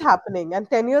it Hmm. is happening, and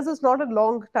 10 years is not a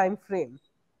long time frame,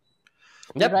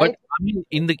 yep. But right? I mean,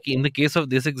 in the case of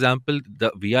this example,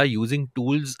 we are using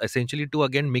tools essentially to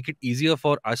again make it easier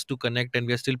for us to connect, and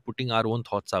we are still putting our own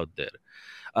thoughts out there.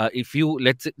 If you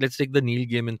let's take the Neil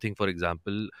Gaiman thing for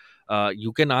example.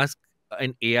 You can ask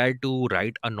an AI to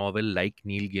write a novel like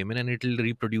Neil Gaiman, and it will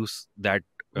reproduce that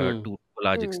Hmm. to a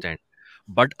large Hmm. extent.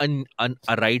 But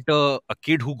a writer, a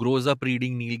kid who grows up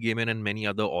reading Neil Gaiman and many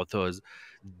other authors,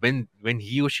 when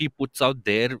he or she puts out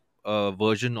their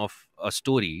version of a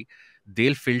story,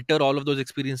 they'll filter all of those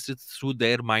experiences through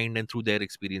their mind and through their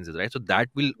experiences, right? So that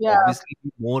will Yeah. obviously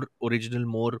be more original,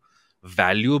 more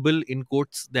valuable in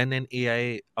quotes than an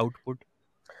AI output.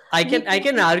 We I can,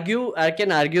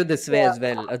 can argue this way yeah. as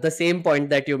well. The same point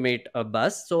that you made,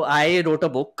 Bus. So I wrote a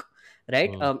book,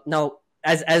 right? Mm, Now,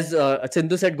 as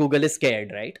Sindhu said, Google is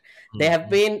scared, right? They mm, have mm,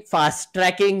 been fast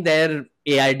tracking their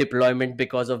AI deployment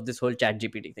because of this whole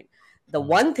ChatGPT thing. The mm,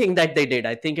 one thing that they did,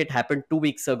 I think it happened 2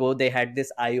 weeks ago. They had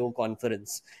this I/O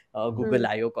conference, mm, Google Hmm.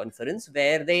 I/O conference,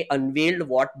 where they unveiled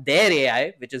what their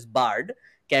AI, which is Bard,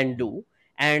 can mm, do,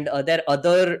 and their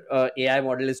other AI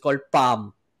model is called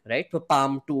Palm, right? So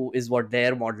Palm 2 is what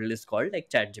their model is called, like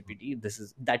ChatGPT.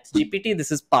 That's GPT,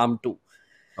 this is Palm 2.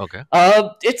 okay.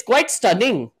 It's quite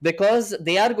stunning because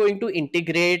they are going to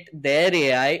integrate their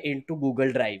AI into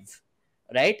Google Drive,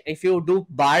 right? If you do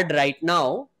Bard right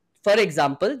now, for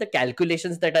example, the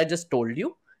calculations that I just told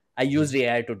you, I Mm, used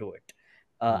AI to do it.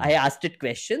 I mm, asked it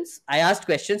questions. I asked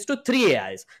questions to three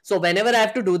AIs. So whenever I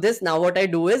have to do this, now what I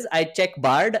do is I check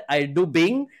Bard, I do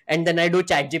Bing, and then I do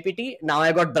ChatGPT. Now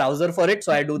I got browser for it,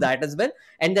 so I do that as well.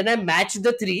 And then I match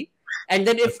the three, and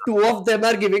then if two of them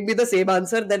are giving me the same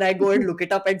answer, then I go and look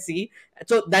it up and see.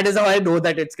 So that is how I know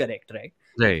that it's correct, right?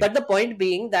 right. But the point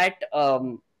being that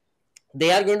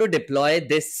they are going to deploy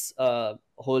this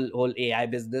whole AI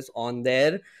business on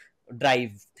their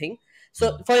Drive thing.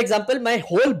 So, for example, my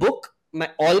whole book,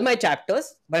 all my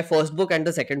chapters, my first book and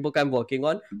the second book I'm working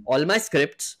on, all my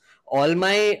scripts, all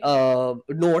my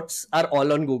notes are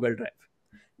all on Google Drive.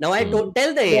 Now I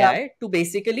tell the AI to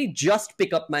basically just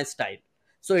pick up my style.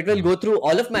 So it will go through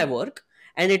all of my work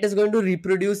and it is going to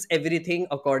reproduce everything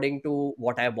according to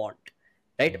what I want,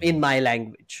 right? In my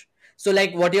language. So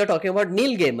like what you're talking about,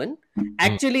 Neil Gaiman,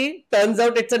 actually turns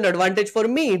out it's an advantage for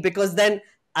me, because then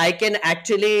I can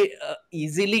actually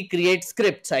easily create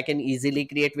scripts. I can easily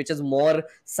create which is more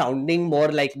sounding more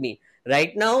like me.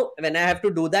 Right now, when I have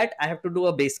to do that, I have to do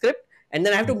a base script and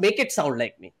then I have to make it sound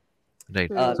like me. Right.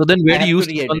 So then I where do have you to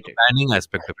stand on re-edit the it. banning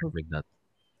aspect of it, Meghnad?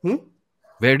 Hmm?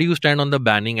 Where do you stand on the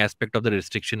banning aspect of the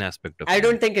restriction aspect of it? I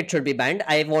don't think it should be banned.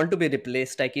 I want to be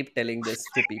replaced. I keep telling this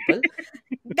to people.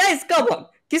 Guys, come on.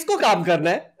 Kisko kaam karna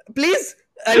hai? Please.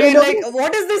 I mean, like,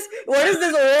 what is this? What is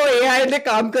this? Oh, AI ने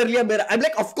काम कर लिया मेरा. I'm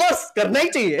like, of course, करना ही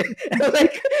चाहिए. I'm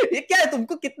like, ये क्या है?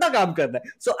 तुमको कितना काम करना है?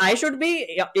 So I should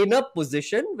be in a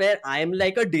position where I am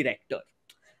like a director.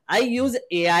 I use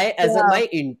AI as my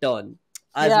intern,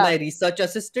 as my research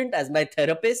assistant, as my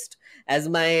therapist, as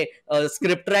my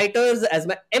script writers, as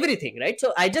my everything, right?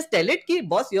 So I just tell it ki,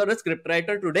 boss, you're a script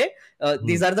writer today.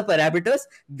 These are the parameters.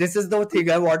 This is the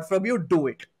thing I want from you. Do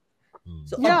it.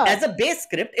 So as a base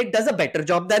script, it does a better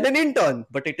job than an intern,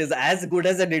 but it is as good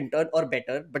as an intern or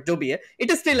better. But jo bhi hai,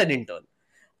 it is still an intern.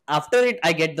 After it,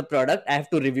 I get the product. I have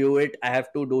to review it. I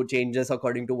have to do changes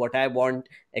according to what I want,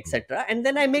 etc. And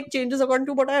then I make changes according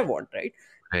to what I want, right?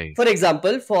 Right. For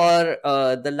example, for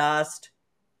the last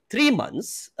 3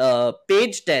 months,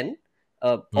 page 10,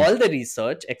 all the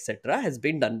research, etc., has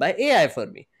been done by AI for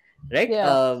me, right?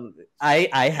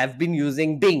 I have been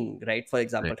using Bing, right? For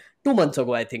example, 2 months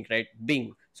ago, I think, right?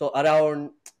 Bing. So around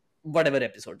whatever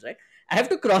episodes, right? I have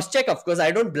to cross check, of course.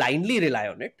 I don't blindly rely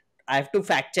on it. I have to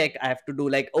fact check. I have to do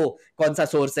like, oh, kaun sa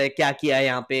source hai, kya kiya hai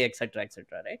yahan pe, etc.,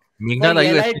 etc., right? Meghnad, are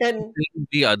you AI saying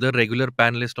the other regular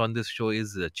panelist on this show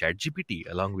is ChatGPT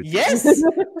along with Yes,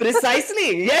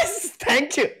 precisely. Yes,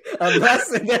 thank you.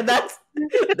 Abbas, that's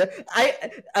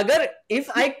if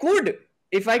I could,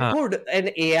 an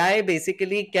AI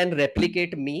basically can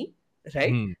replicate me,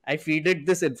 right? I feed it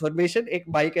this information. एक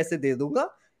mic ऐसे दे दूंगा.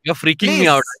 You're freaking me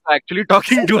out. I'm actually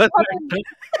talking to us right now.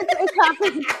 It's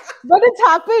happened. But it's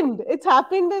happened. It's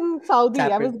happened in Saudi.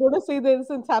 I was going to say this.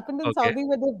 It's happened in Saudi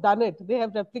where they've done it. They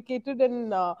have replicated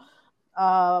in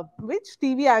which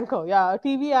TV anchor? Yeah, a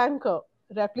TV anchor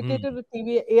replicated a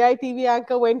TV AI TV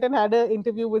anchor went and had an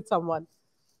interview with someone.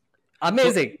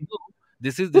 Amazing. So,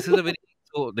 this is a very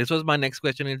so this was my next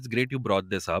question. It's great you brought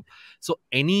this up. So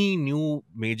any new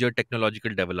major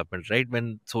technological development, right?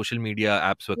 When social media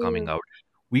apps were coming out,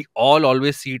 we all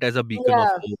always see it as a beacon of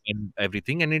hope and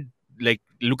everything. And it like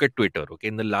look at Twitter. Okay,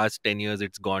 in the last 10 years,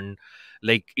 it's gone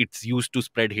like it's used to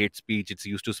spread hate speech. It's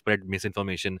used to spread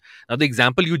misinformation. Now the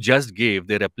example you just gave,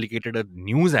 they replicated a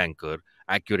news anchor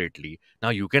accurately. Now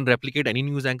you can replicate any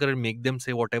news anchor and make them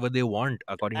say whatever they want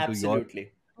according to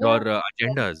your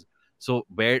agendas. So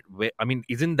where I mean,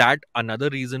 isn't that another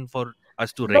reason for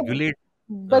us to regulate?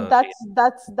 But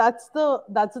that's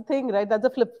the thing, right? That's the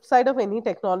flip side of any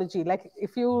technology. Like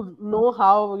if you know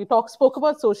how you spoke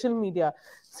about social media.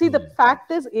 See, the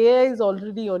fact is AI is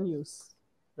already on use,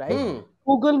 right?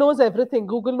 Google knows everything.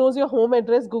 Google knows your home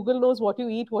address. Google knows what you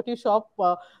eat, what you shop,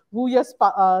 who your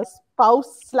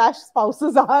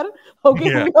spouse/spouses are.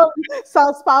 Okay, who your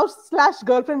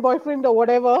spouse/girlfriend, boyfriend, or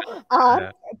whatever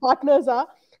partners are.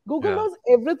 Google knows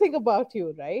everything about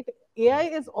you, right? AI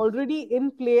is already in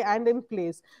play and in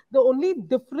place. The only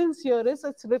difference here is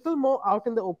it's a little more out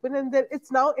in the open, and then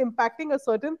it's now impacting a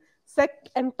certain set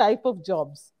and type of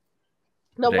jobs.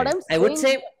 Now, what I'm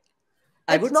saying,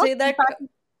 I would say that.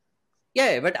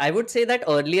 Yeah, but I would say that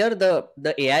earlier the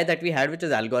AI that we had, which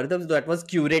is algorithms, that was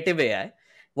curative AI.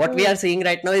 What we are seeing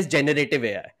right now is generative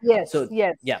AI. Yes. So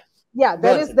There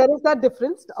is that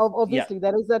difference. Obviously,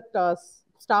 there is that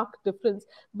stark difference.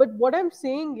 But what I'm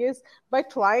saying is, by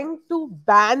trying to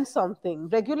ban something,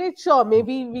 regulate, sure,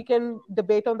 maybe we can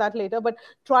debate on that later. But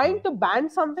trying to ban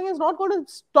something is not going to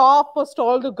stop or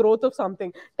stall the growth of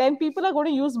something. 10 people are going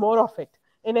to use more of it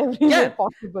in every way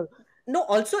possible. No,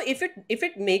 also if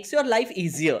it makes your life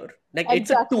easier, like it's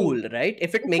a tool, right?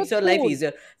 If it makes your life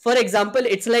easier, for example,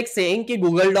 it's like saying ki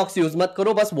Google Docs use mat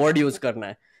karo, bas Word use karna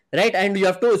hai, right? And you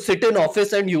have to sit in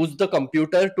office and use the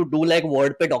computer to do like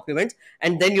Word pe documents,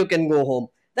 and then you can go home.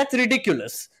 That's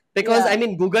ridiculous. Because I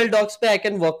mean, Google Docs pe I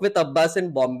can work with Abbas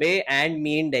in Bombay and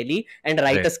me in Delhi and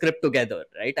write a script together,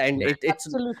 right? And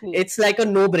it's like a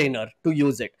no-brainer to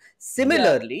use it.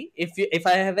 Similarly, if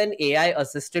I have an AI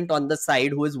assistant on the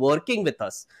side who is working with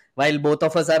us while both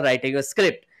of us are writing a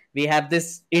script, we have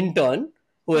this intern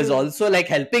who is also like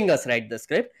helping us write the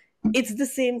script. It's the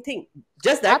same thing.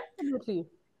 Just that, Absolutely.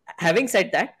 having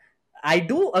said that, I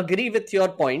do agree with your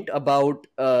point about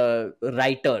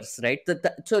writers, right?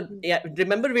 So yeah,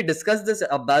 remember we discussed this,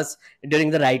 Abbas, during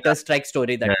the writer strike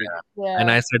story that Yeah, we did. yeah. And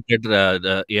Yeah. I said that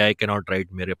the AI cannot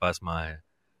write "Mere paas maa hai."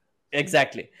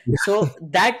 Exactly. So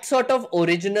that sort of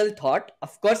original thought,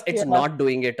 of course, it's Yeah. not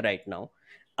doing it right now.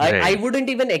 I Right. wouldn't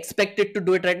even expect it to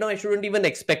do it right now. I shouldn't even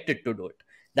expect it to do it.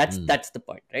 Mm. That's the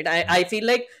point, right? I feel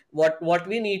like what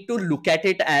we need to look at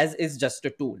it as is just a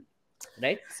tool,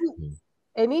 right? See, Mm.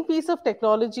 any piece of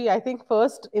technology, I think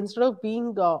first, instead of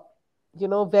being,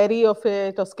 wary of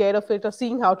it or scared of it or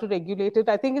seeing how to regulate it,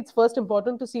 I think it's first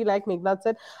important to see, like Meghnad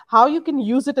said, how you can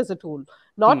use it as a tool,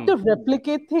 not Hmm. to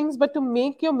replicate things, but to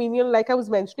make your menial, like I was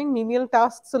mentioning, menial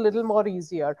tasks a little more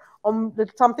easier or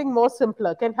something more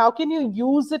simpler. How can you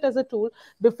use it as a tool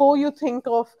before you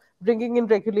think of bringing in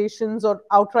regulations or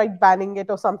outright banning it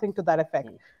or something to that effect?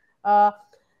 Hmm. Uh,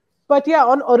 but yeah,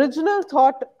 on original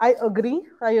thought, I agree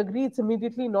it's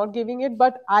immediately not giving it,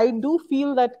 but I do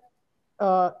feel that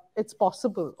it's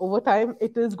possible over time.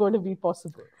 It is going to be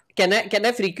possible. Can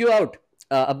I freak you out,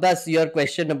 Abbas? Your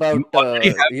question You about already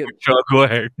have, but sure, go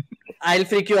ahead. I'll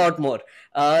freak you out more.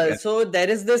 Yeah. So there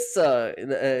is this.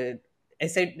 I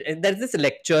said there's this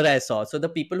lecture I saw. So the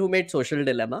people who made Social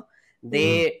Dilemma, Mm. Mm.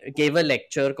 they gave a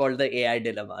lecture called the AI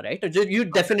Dilemma. Right? You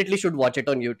definitely should watch it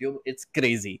on YouTube. It's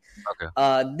crazy. Okay.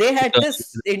 They Put had the link in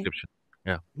this the in. description.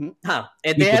 Yeah. They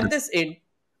You put have it. this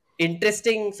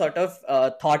interesting sort of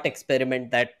thought experiment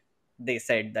that they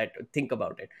said that think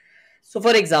about it. So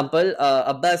for example,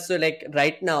 Abbas, so like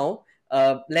right now,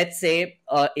 let's say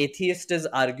atheist is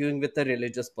arguing with a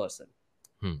religious person,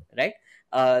 Hmm. right?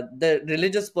 The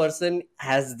religious person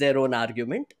has their own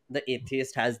argument, the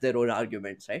atheist has their own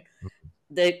arguments, right?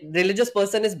 The religious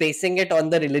person is basing it on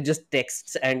the religious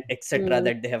texts and etc Mm.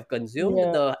 that they have consumed.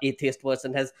 Yeah. The atheist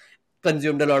person has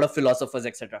consumed a lot of philosophers,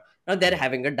 etc. Now they're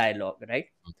having a dialogue, right?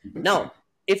 Now,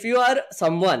 if you are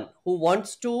someone who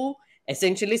wants to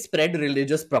essentially spread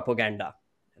religious propaganda,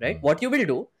 right, Hmm. what you will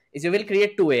do is you will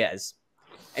create two AIs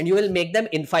and you will make them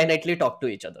infinitely talk to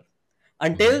each other Hmm.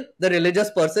 until the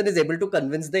religious person is able to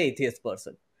convince the atheist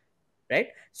person, right?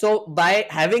 So by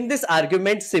having this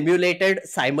argument simulated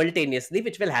simultaneously,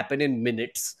 which will happen in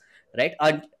minutes, right?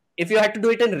 And if you had to do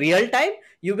it in real time,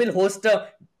 you will host a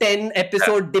 10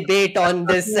 episode debate on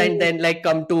this and Mm. then like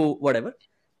come to whatever.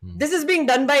 Hmm. This is being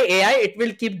done by AI. It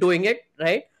will keep doing it,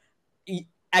 right?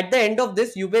 At the end of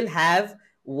this, you will have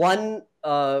one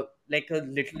like a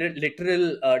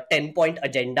literal 10-point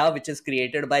agenda which is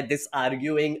created by this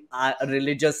arguing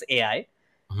religious AI,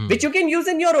 Hmm. which you can use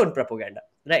in your own propaganda,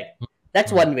 right?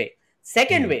 That's Hmm. one way.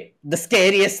 Second Hmm. way, the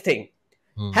scariest thing,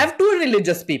 Hmm. have two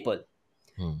religious people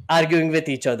Hmm. arguing with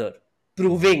each other,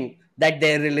 proving that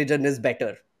their religion is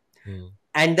better, Hmm.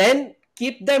 and then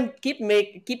keep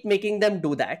making them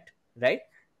do that, right?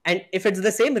 And if it's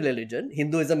the same religion,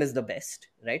 Hinduism is the best,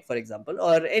 right, for example,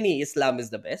 or any Islam is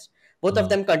the best, both of Hmm.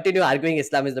 them continue arguing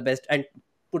Islam is the best and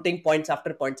putting points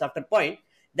after points after point,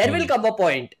 there will Hmm. come a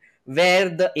point where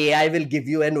the AI will give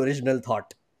you an original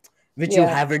thought which you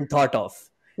Yeah. haven't thought of,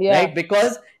 Yeah. right?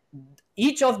 Because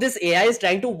each of this AI is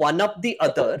trying to one up the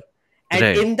other, and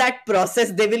Right. in that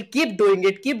process, they will keep doing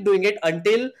it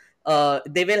until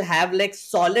they will have like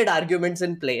solid arguments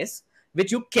in place,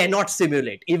 which you cannot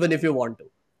simulate, even if you want to,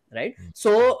 right? Hmm.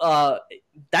 So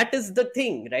that is the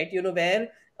thing, right? You know, where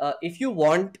if you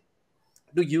want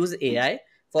to use AI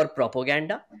for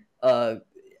propaganda, uh,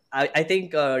 I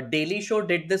think Daily Show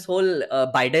did this whole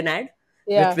Biden ad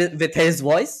Yeah. with his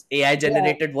voice, AI Yeah.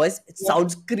 generated voice. It Yeah.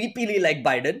 sounds creepily like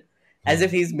Biden, as Hmm.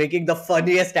 if he's making the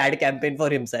funniest ad campaign for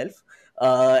himself.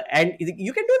 And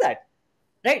you can do that,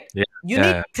 right? Yeah. You Yeah.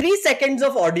 need 3 seconds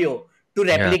of audio to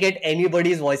Yeah. replicate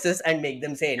anybody's voices and make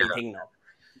them say Yeah. anything now.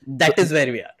 So That is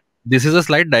where we are. this is a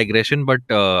slight digression, but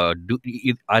are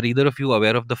either of you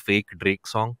aware of the fake Drake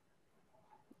song?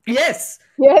 Yes,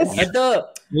 Yeah. Yes. the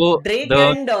So Drake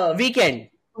and Weekend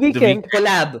the week Weekend.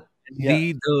 collab.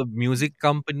 Yeah. the music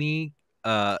company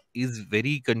is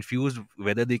very confused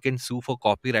whether they can sue for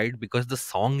copyright because the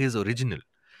song is original.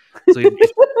 So it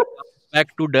comes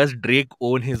back to, does Drake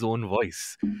own his own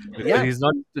voice? Because Yeah. he's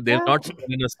not. They've Yeah. not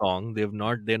stolen a song.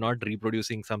 They're not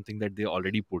reproducing something that they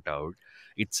already put out.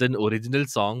 It's an original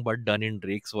song, but done in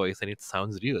Drake's voice, and it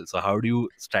sounds real. So how do you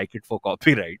strike it for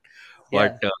copyright?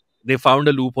 But Yeah. they found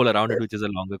a loophole around it, which is a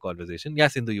longer conversation.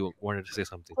 Yes, Sindhu, you wanted to say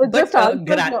something. It But just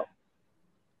answered.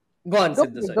 Go on, Go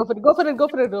Sindhu, for it, sorry. go for it, go for it, go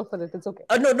for it, go for it. It's okay.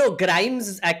 No.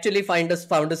 Grimes actually found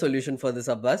a solution for this,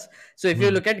 Abbas. So if you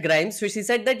look at Grimes, so she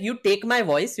said that you take my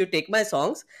voice, you take my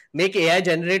songs, make AI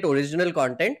generate original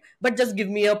content, but just give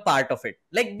me a part of it,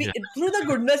 like Yeah. through the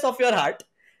goodness of your heart,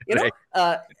 Right.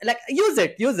 like use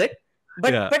it,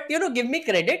 but Yeah. give me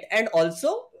credit and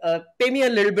also pay me a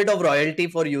little bit of royalty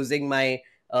for using my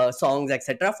songs,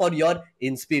 etc., for your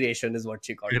inspiration, is what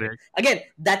she called it. Correct. Again,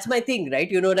 that's my thing,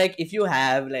 right? Like if you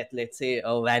have, let's say,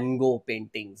 Van Gogh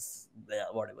paintings,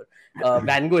 whatever,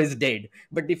 Van Gogh is dead,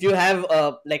 but if you have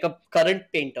like a current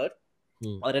painter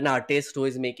or an artist who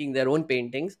is making their own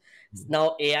paintings,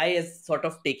 now AI is sort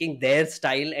of taking their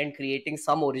style and creating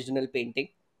some original painting.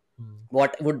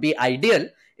 What would be ideal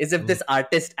is if this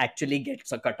artist actually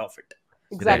gets a cut of it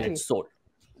when Exactly. it's sold.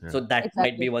 Yeah. So that might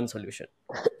Exactly. be one solution.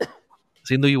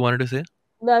 Sindhu, you wanted to say?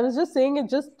 No, I was just saying it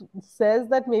just says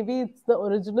that maybe it's the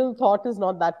original thought is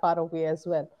not that far away as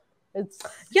well. It's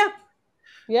Yeah,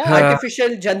 yeah.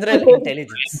 artificial general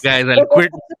intelligence. Guys, I'll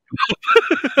quit.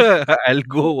 I'll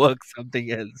go work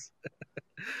something else.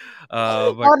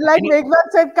 But Or like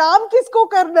Meghnad said, काम किसको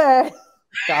करना है?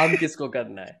 काम किसको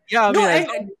करना है? yeah, I No, mean,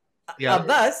 and yeah.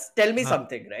 Abbas, tell me Huh.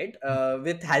 something, right?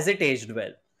 With Has It Aged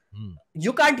Well? Hmm.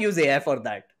 You can't use AI for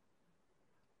that.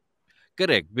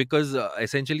 Correct, because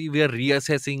essentially we are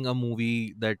reassessing a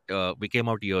movie that we came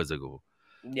out years ago.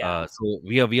 Yeah. So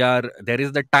we are there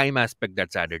is the time aspect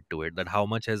that's added to it, that how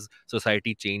much has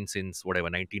society changed since whatever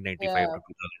 1995 Yeah. to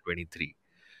 2023.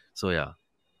 So yeah.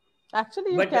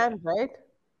 Actually, you But can, right?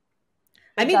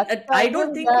 I If mean, that's the I idea,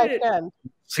 don't think yeah, I can.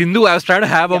 Sindhu, I was trying to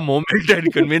have a Yeah. moment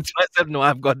and convince myself, no,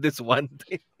 I've got this one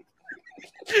thing.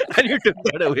 And you took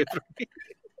that away from me.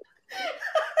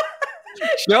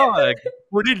 Sure, like,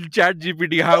 put in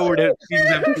ChatGPT, how would things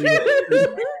have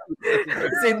changed?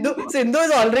 Sindhu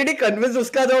is already convinced.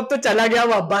 उसका तो अब तो चला गया,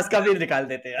 वो अब्बास का भी निकाल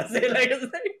देते हैं ऐसे, like.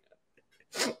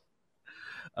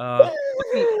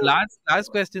 Okay,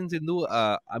 last question, Sindhu.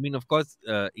 I mean, of course,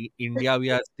 India,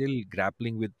 we are still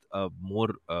grappling with more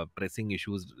pressing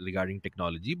issues regarding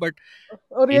technology. But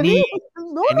Oh, really? any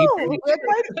No, any no.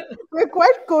 We're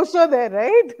quite kosher there,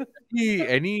 right?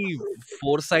 any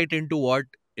foresight into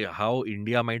how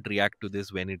India might react to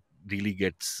this when it really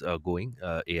gets going?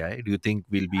 AI. Do you think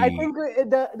we'll be I think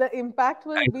the impact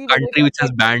will kind of be when it country which has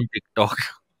affects. banned TikTok?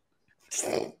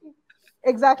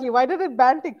 Exactly. Why did it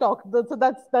ban TikTok? So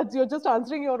that's you're just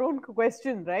answering your own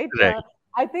question, right? Right.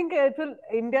 I think it will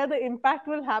India. The impact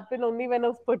will happen only when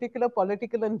a particular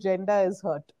political agenda is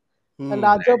hurt. A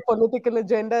larger political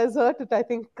agenda is hurt. I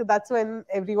think that's when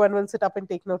everyone will sit up and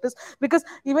take notice. Because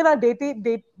even our data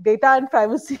and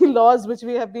privacy laws, which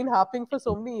we have been harping for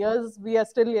so many years, we are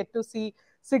still yet to see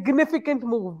significant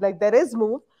move. Like there is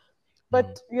move,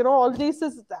 but all this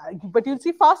is. But you'll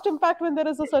see fast impact when there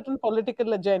is a certain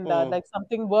political agenda, like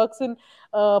something works in.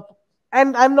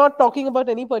 And I'm not talking about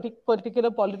any particular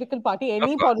political party. Of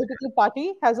Any course. political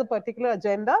party has a particular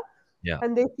agenda, Yeah.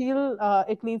 and they feel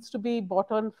it needs to be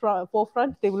brought on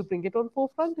forefront, they will bring it on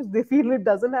forefront. If they feel it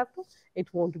doesn't have to,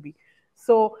 it won't be.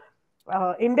 So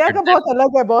India But ka bahut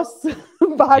alag hai, boss.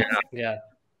 But Yeah.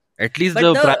 At least But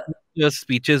the prime minister's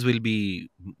speeches will be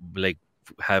like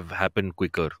have happened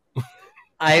quicker.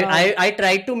 I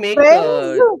tried to make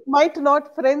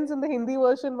friends in the Hindi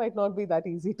version might not be that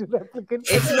easy to replicate.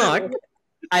 it's not.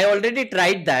 I already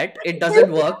tried that. It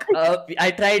doesn't work.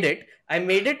 I tried it. I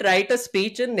made it write a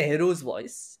speech in Nehru's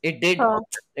voice. It did. Huh.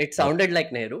 It sounded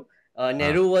like Nehru.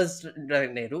 Nehru was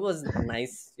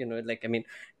nice. Like, I mean,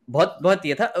 बहुत बहुत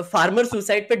ये था. Farmer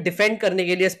suicide पे defend करने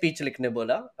के लिए speech लिखने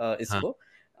बोला इसको.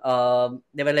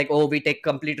 They were like, oh, we take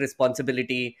complete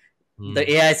responsibility. The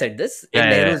AI said this in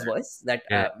Nehru's voice, that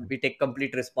we take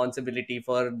complete responsibility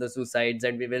for the suicides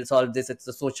and we will solve this. It's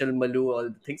a social malu, all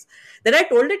the things. Then I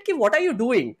told it, what are you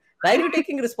doing? Why are you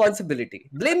taking responsibility?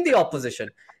 Blame the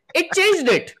opposition. It changed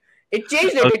it.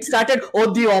 It started,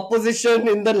 oh, the opposition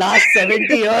in the last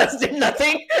 70 years did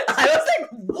nothing. I was like,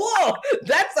 whoa,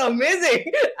 that's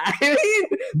amazing. I mean,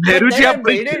 Nehru ji, I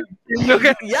made it.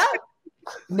 Yeah.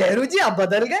 Nehru ji, आप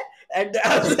बदल गए. And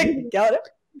I was like, क्या हो रहा है?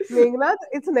 Meghnad,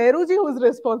 it's Nehruji who's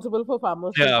responsible for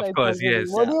farmer suicide. Yeah, of course, yes.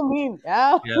 What do you mean?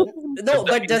 Yeah. No,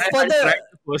 but just for the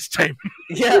first time.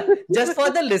 Yeah, just for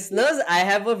the listeners, I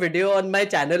have a video on my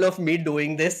channel of me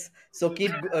doing this. So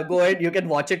go ahead, you can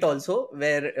watch it also,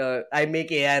 where I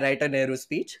make AI write a Nehru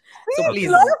speech. So please,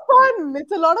 it's a lot of fun.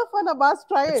 It's a lot of fun. Abbas,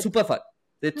 try it. It's super fun.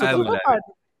 It's super fun.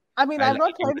 I mean, I've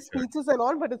not tried it. speeches and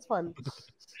all, but it's fun.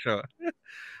 Sure.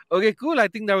 Okay, cool. I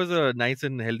think that was a nice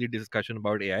and healthy discussion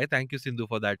about AI. Thank you, Sindhu,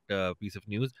 for that piece of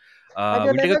news. And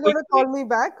you're never going to call me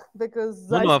back because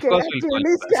No, of course we'll call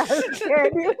you back.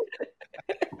 scared you.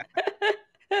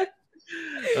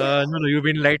 No, you've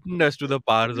enlightened us to the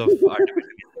powers of artificial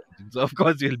intelligence. Of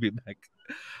course, you'll be back.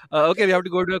 Okay, we have to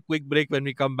go to a quick break. When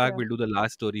we come back, Yeah. we'll do the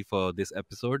last story for this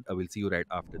episode. We'll see you right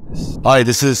after this. Hi,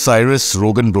 this is Cyrus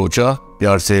Rogan Brocha,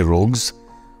 pyar se Rogues.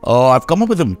 I've come up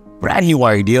with a brand new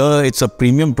idea. It's a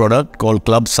premium product called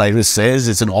Club Cyrus Says.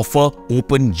 It's an offer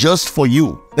open just for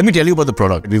you. Let me tell you about the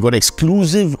product. We've got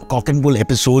exclusive Cock and Bull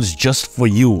episodes just for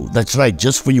you. That's right,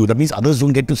 just for you. That means others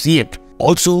don't get to see it.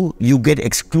 Also, you get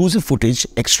exclusive footage,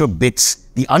 extra bits,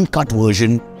 the uncut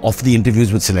version of the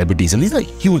interviews with celebrities. And these are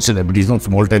huge celebrities, not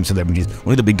small-time celebrities.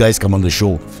 Only the big guys come on the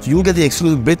show. So you'll get the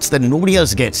exclusive bits that nobody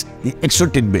else gets. The extra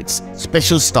tidbits,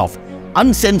 special stuff,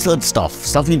 uncensored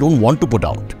stuff you don't want to put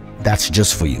out. That's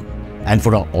just for you. And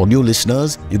for our audio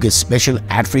listeners, you get special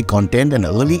ad-free content and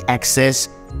early access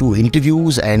to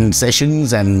interviews and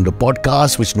sessions and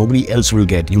podcasts which nobody else will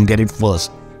get. You'll get it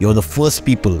first. You're the first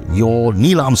people. You're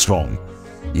Neil Armstrong.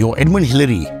 You're Edmund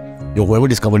Hillary. You're whoever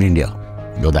discovered India.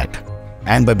 You're that.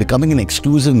 And by becoming an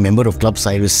exclusive member of Club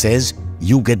Cyrus Says,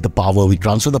 you get the power. We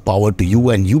transfer the power to you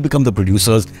and you become the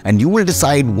producers and you will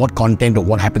decide what content or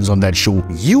what happens on that show.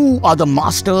 You are the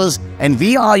masters and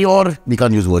we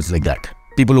can't use words like that.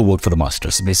 People who work for the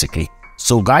masters, basically.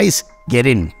 So guys, get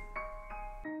in.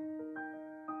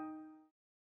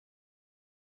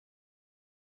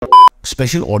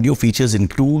 Special audio features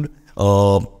include,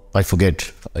 I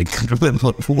forget. I can't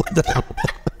remember what the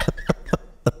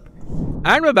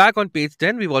And we're back on page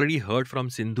 10. We've already heard from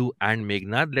Sindhu and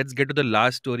Meghnad. Let's get to the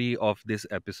last story of this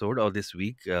episode or this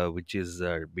week, which is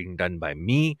being done by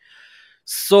me.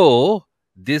 So,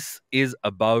 this is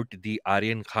about the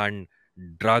Aryan Khan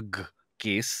drug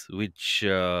case, which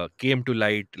came to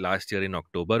light last year in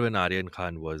October when Aryan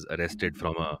Khan was arrested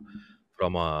from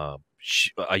a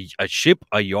ship,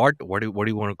 a yacht. What do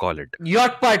you want to call it?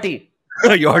 Yacht party.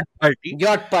 A yacht party.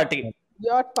 Yacht party.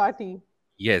 Yacht party.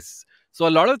 Yes. So a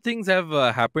lot of things have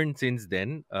happened since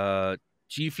then.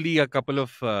 Chiefly a couple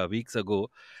of weeks ago,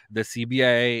 the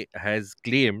CBI has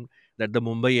claimed that the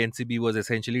Mumbai NCB was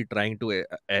essentially trying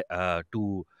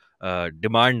to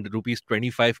demand rupees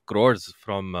 25 crores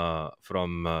from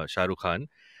Shah Rukh Khan,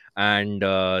 and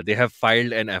they have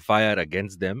filed an FIR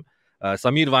against them.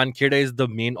 Samir Wankhede is the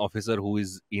main officer who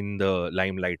is in the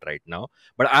limelight right now.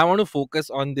 But I want to focus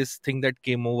on this thing that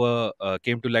came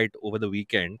to light over the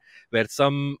weekend, where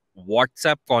some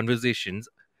WhatsApp conversations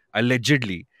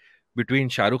allegedly between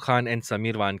Shah Rukh Khan and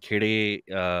Samir Wankhede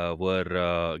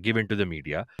were given to the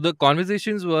media. The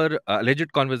conversations were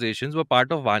alleged conversations were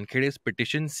part of Wankhede's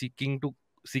petition seeking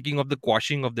of the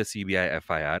quashing of the CBI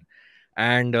FIR,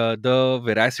 and the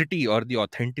veracity or the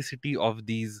authenticity of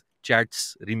these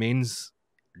chats remains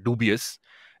dubious.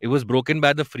 It was broken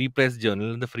by the Free Press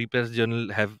Journal, and the Free Press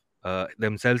Journal have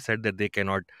themselves said that they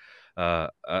cannot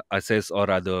assess or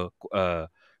rather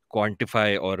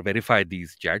quantify or verify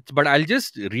these chats. But I'll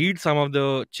just read some of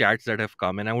the chats that have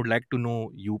come, and I would like to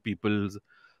know you people's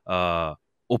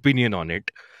opinion on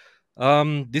it.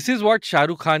 This is what Shah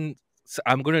Rukh Khan.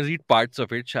 I'm going to read parts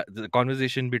of it. The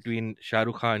conversation between Shah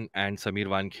Rukh Khan and Samir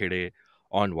Wankhede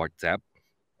on WhatsApp.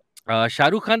 Shah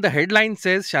Rukh Khan, the headline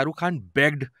says Shah Rukh Khan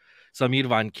begged Samir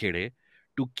Wankhede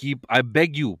to keep, I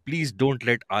beg you, please don't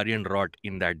let Aryan rot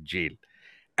in that jail.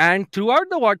 And throughout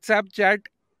the WhatsApp chat,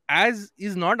 as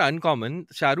is not uncommon,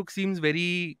 Shah Rukh seems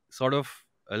very sort of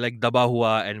like daba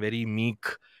hua and very meek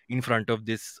in front of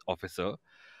this officer.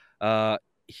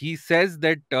 He says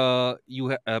that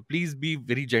please be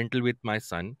very gentle with my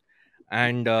son.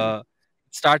 And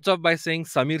starts off by saying,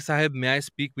 Samir Sahib, may I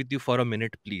speak with you for a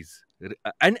minute, please?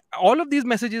 And all of these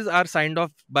messages are signed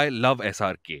off by Love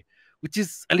SRK, which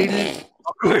is a little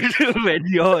awkward when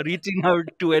you're reaching out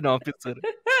to an officer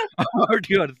about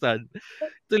your son.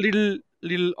 It's a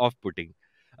little off-putting.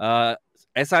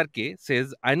 SRK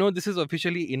says, I know this is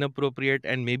officially inappropriate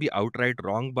and maybe outright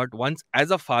wrong, but once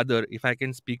as a father, if I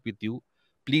can speak with you,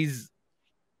 please,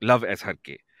 Love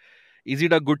SRK. Is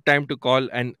it a good time to call?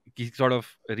 And he sort of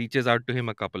reaches out to him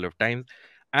a couple of times.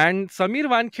 And Samir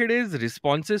Wankhede's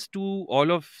responses to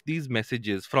all of these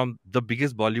messages from the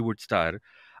biggest Bollywood star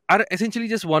are essentially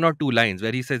just one or two lines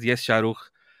where he says, yes, Shah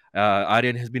Rukh,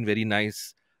 Aryan has been very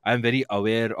nice. I'm very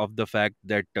aware of the fact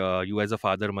that you as a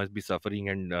father must be suffering,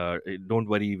 and don't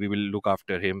worry, we will look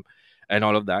after him and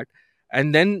all of that.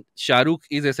 And then Shah Rukh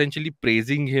is essentially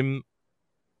praising him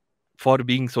for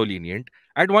being so lenient.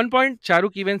 At one point, Shah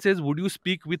Rukh even says, would you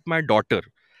speak with my daughter?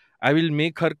 I will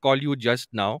make her call you just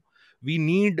now. We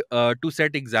need to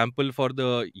set example for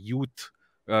the youth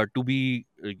to be,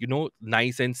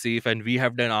 nice and safe. And we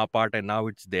have done our part, and now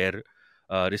it's their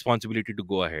responsibility to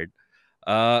go ahead.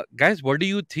 Guys, what do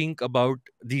you think about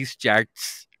these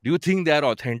chats? Do you think they are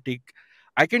authentic?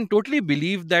 I can totally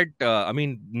believe that. I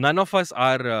mean, none of us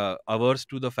are averse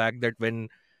to the fact that when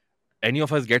any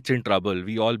of us gets in trouble,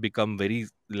 we all become very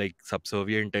like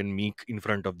subservient and meek in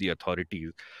front of the authorities.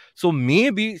 So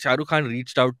maybe Shah Rukh Khan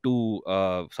reached out to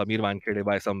Samir Wankhede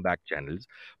by some back channels,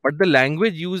 but the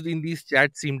language used in these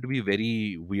chats seemed to be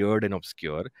very weird and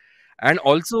obscure. And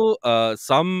also,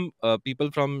 some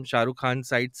people from Shah Rukh Khan's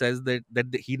side says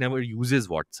that he never uses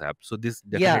WhatsApp, so this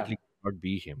Yeah. definitely cannot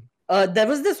be him. There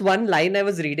was this one line I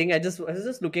was reading. I was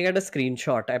just looking at a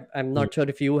screenshot. I'm Mm. not sure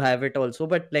if you have it also,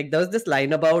 but like there was this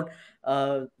line about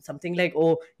something like, "Oh,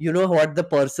 you know what the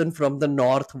person from the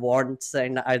north wants,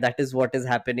 and that is what is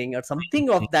happening," or something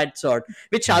of that sort,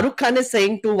 which Shah Mm. Rukh Khan is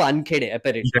saying to Wankhede Yeah,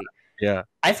 apparently. yeah,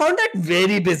 I found that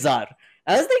very bizarre.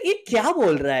 I was like, "ये क्या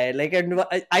बोल रहा है?" Like, and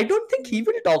I don't think he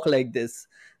will talk like this.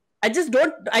 I just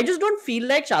don't feel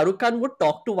like Shah Rukh Khan would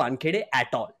talk to Wankhede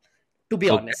at all, to be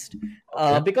okay, honest.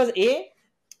 okay. Because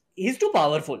he's too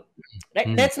powerful. Right?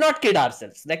 Mm. Let's not kid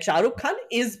ourselves. Like Shah Rukh Khan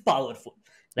is powerful.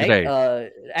 Right?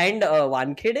 Right. And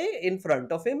Wankhede in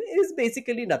front of him is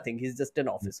basically nothing. He's just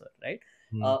an officer, right?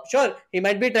 Mm. Sure, he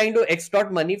might be trying to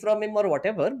extort money from him or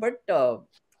whatever, but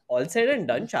all said and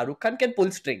done, Shah Rukh Khan can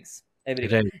pull strings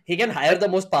everywhere. Right. He can hire the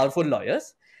most powerful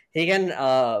lawyers. He can,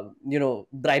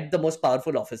 bribe the most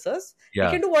powerful officers. Yeah.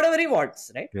 He can do whatever he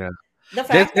wants, right? Yeah. The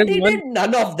fact that There's he one. did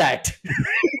none of that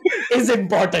is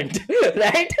important,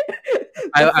 right?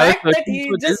 I The was fact that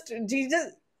searching for this. he just,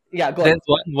 yeah, go on.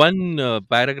 There's one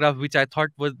paragraph which I thought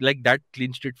was like that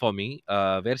clinched it for me,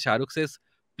 where Shah Rukh says,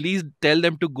 "Please tell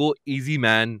them to go easy,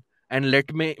 man, and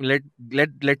let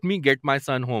me get my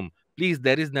son home. Please,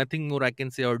 there is nothing more I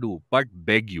can say or do, but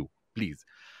beg you, please."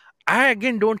 I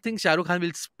again don't think Shah Rukh Khan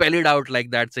will spell it out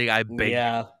like that, saying, "I beg you."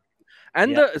 Yeah,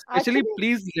 And yeah. especially,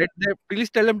 Actually, please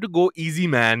tell them to go easy,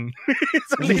 man.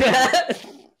 Sorry,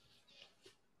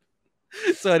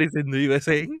 sorry, Sindhu, you were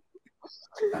saying?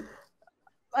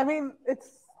 I mean,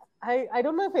 I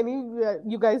don't know if any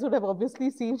you guys would have obviously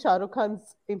seen Shah Rukh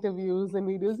Khan's interviews and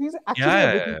videos. He's actually a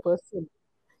Yeah, witty person.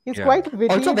 He's yeah, quite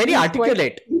witty Also and very he's quite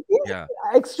articulate. he's yeah.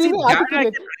 See, extremely that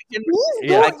articulate. I can,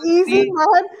 Please yeah, go I can easy, see.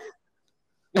 man.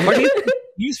 But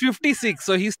he's 56,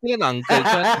 so he's still an uncle.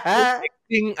 So I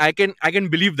think I can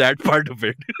believe that part of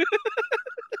it.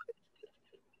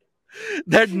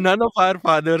 That none of our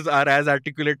fathers are as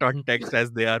articulate on text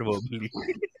as they are verbally.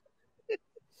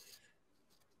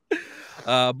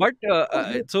 So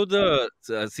the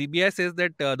CBI says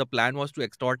that the plan was to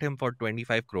extort him for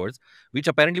 25 crores, which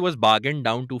apparently was bargained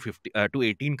down to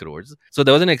 18 crores. So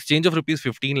there was an exchange of rupees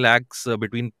 15 lakhs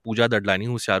between Pooja Dadlani,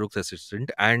 who's Shah Rukh's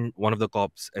assistant, and one of the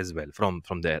cops as well from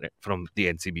the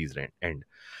NCB's end,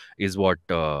 is what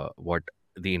the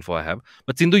info I have.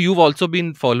 But Sindhu, you've also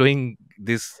been following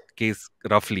this case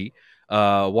roughly.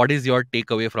 What is your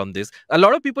takeaway from this? A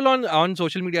lot of people on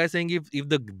social media are saying if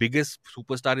the biggest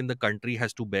superstar in the country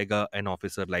has to beg an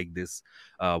officer like this,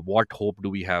 what hope do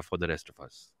we have for the rest of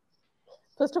us?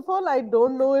 First of all, I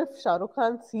don't know if Shah Rukh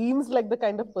Khan seems like the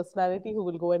kind of personality who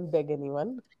will go and beg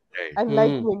anyone. Right. And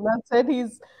like Meghnad said,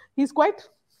 he's quite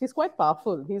he's quite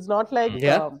powerful. He's not like Mm.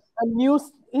 Yeah. a new.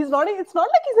 He's not. It's not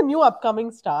like he's a new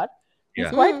upcoming star. He's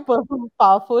Yeah. quite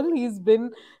powerful.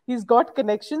 He's got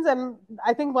connections, and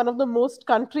I think one of the most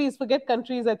countries. Forget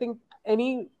countries. I think any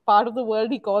part of the world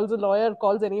he calls a lawyer,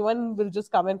 calls anyone, will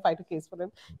just come and fight a case for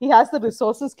him. He has the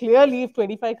resources. Clearly, if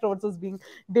 25 crores is being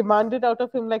demanded out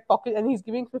of him like pocket, and he's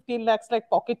giving 15 lakhs like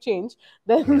pocket change,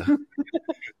 then Yeah.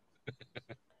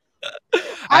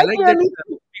 I I like that clearly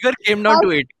the figure came down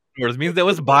to 18 crores. Means there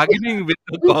was bargaining with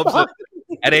the cops.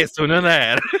 अरे सुनो ना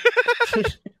यार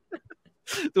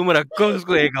तुम रखो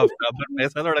उसको एक हफ्ता पर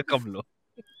पैसा थोड़ा कम लो.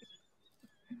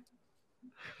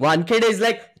 Wankhede is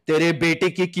like, तेरे बेटे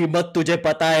की कीमत तुझे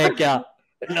पता है क्या?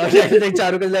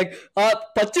 चारों लाइक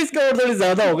 25 करोड़ थोड़ी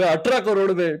ज्यादा हो गया, 18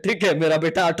 करोड़ में ठीक है, मेरा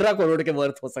बेटा 18 करोड़ के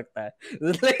वर्थ हो सकता है.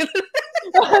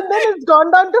 and then it's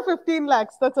gone down to 15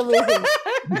 lakhs. That's amazing.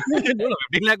 No,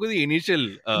 15 lakh was the initial.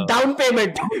 Down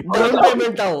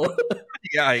payment था वो.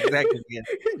 Yeah, exactly. Yeah.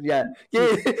 Yeah, कि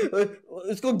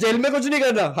उसको जेल में कुछ नहीं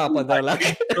करना. हाँ, 15 lakh.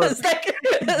 It's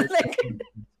like,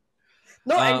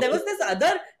 no, and there was this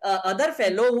other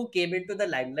fellow who came into the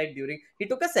limelight during. He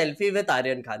took a selfie with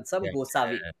Aryan Khan, some Yeah,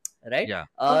 Gosavi, right? Yeah.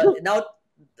 Now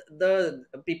the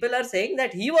people are saying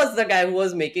that he was the guy who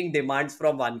was making demands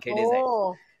from Wankhede's end.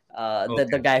 Oh,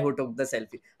 The guy who took the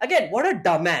selfie. Again, what a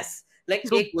dumbass! Like,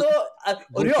 So, एक तो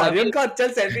अरे Aryan Khan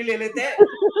चल selfie ले लेते हैं.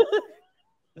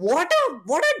 What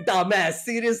a dumbass!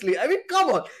 Seriously, I mean, come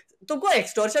on. तुमको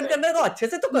extortion करना है तो अच्छे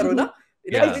से तो करो ना.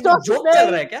 Yeah. जोक चल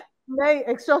रहा है क्या? नहीं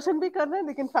एक्सटॉर्शन भी करना है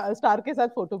लेकिन स्टार के साथ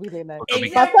फोटो भी लेना है. Photo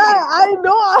भी- पता है, I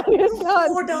know Aryan Khan.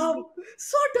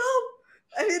 So dumb.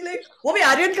 I mean, like, वो भी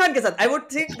आर्यन खान के साथ. I would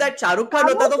think that Shahrukh Khan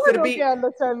होता तो फिर भी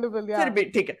understandable, फिर yeah. भी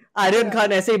ठीक है. आर्यन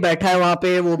खान ऐसे ही बैठा है वहां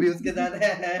पे, वो भी उसके साथ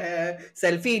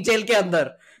सेल्फी जेल के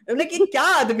अंदर. like, ये क्या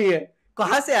आदमी है,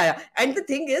 कहाँ से आया? And the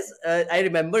thing is, I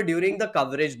remember during the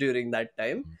coverage during that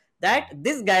time that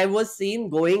this guy was seen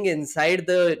going inside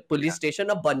the police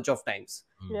station a bunch of times.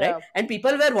 Yeah. Right? And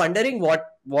people were wondering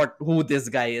who this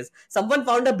guy is. Someone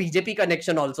found a BJP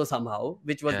connection also somehow,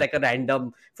 which was like a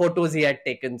random photos he had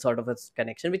taken, sort of a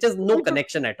connection, which has no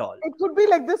connection at all. It could be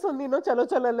like this only, no? Chalo,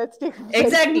 chalo, let's take a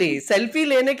Exactly. Selfie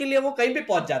लेने के लिए वो कहीं भी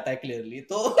पहुंच जाता है clearly.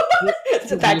 तो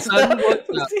that's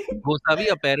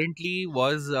Gosavi apparently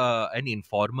was an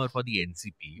informer for the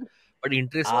NCP, but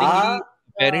interestingly,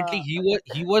 apparently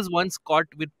he was once caught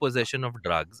with possession of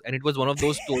drugs, and it was one of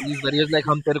those stories where he was like,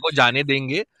 "हम तेरे को जाने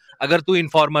देंगे अगर तू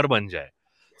informer बन जाए."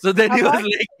 So then he was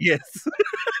like, "Yes."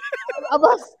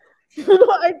 Abbas,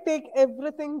 I take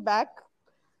everything back.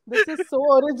 This is so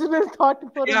original thought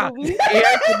for a movie.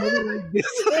 AI could never write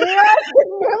this. AI could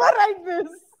never write this.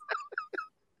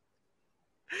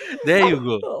 There you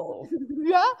go.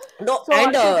 Yeah. No, So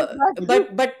and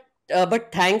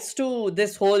but thanks to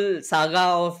this whole saga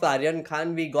of Aryan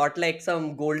Khan, we got like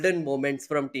some golden moments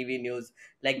from TV news,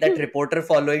 like that reporter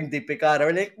following Deepika,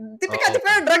 or like Deepika,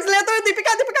 drugs leto hai,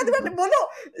 Deepika, bolo.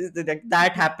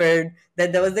 That happened.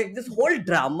 Then there was like this whole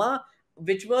drama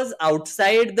which was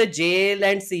outside the jail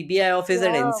and CBI office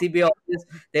and NCB office.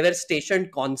 They were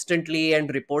stationed constantly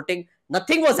and reporting.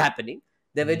 Nothing was happening.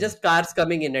 There were just cars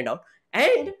coming in and out.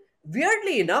 And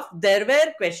weirdly enough, there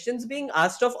were questions being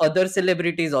asked of other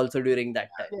celebrities also during that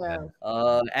time.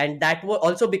 Yeah. And that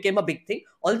also became a big thing.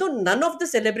 Although none of the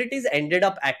celebrities ended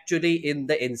up actually in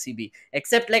the NCB,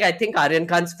 except like I think Aryan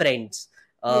Khan's friends.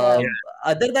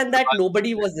 Other than that,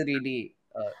 nobody was really...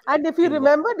 and if you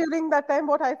remember during that time,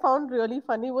 what I found really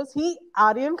funny was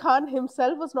Aryan Khan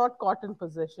himself was not caught in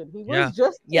possession. He was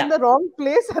just in the wrong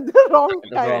place at the wrong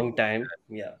time. Wrong time,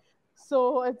 yeah.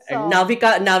 So it's... And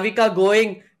Navika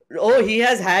going... Oh, he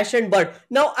has hash and bud.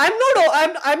 Now, I'm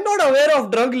not aware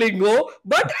of drug lingo,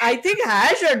 but I think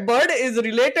hash and bud is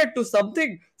related to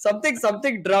something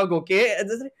drug, okay?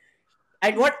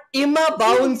 And what Ima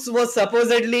bounce was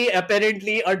supposedly,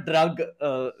 apparently, a drug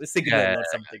signal or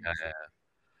something.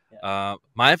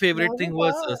 My favorite thing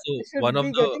was one of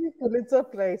the getting Pulitzer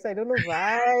Prize. I don't know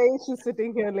why she's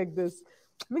sitting here like this.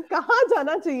 मैं कहाँ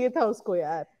जाना चाहिए था उसको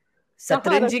यार?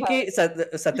 सतरंज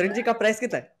जी का price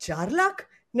कितना है? 4 लाख?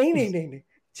 नहीं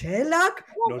 6 लाख?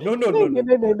 No.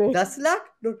 10 लाख?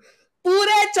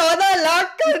 पूरे 14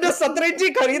 लाख का जो सतरंज जी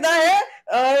खरीदा है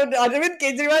अरविंद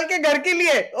केजरीवाल के घर के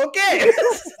लिए. Okay.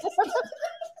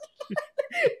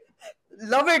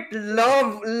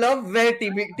 Love where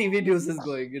TV news is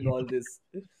going in all this.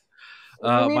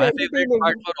 My favorite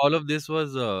part for all of this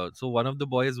was so one of the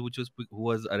boys who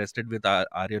was arrested with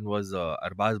Aryan was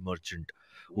Abbas Merchant,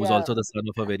 who's also the son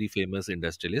of a very famous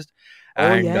industrialist.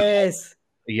 And, yes.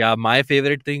 My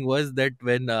favorite thing was that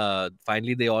when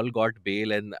finally they all got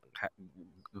bail and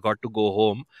got to go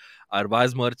home,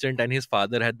 Abbas Merchant and his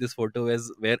father had this photo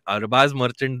where Abbas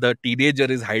Merchant, the teenager,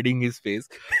 is hiding his face,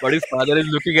 but his father is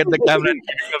looking at the camera and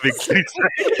giving a victory sign.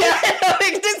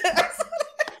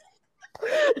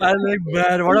 I was like,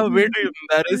 man, what a way to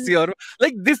embarrass your...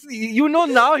 Like this,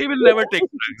 now he will never take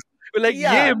drugs. Like,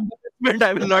 yeah, embarrassment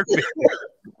I will not make.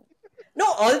 No,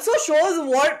 also shows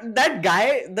what that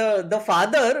guy, the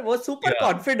father, was super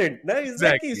confident. No? He's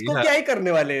exactly, like, isko kya hi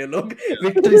karne wale ye log?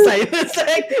 Victory sign. It's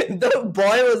like, the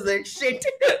boy was like, shit.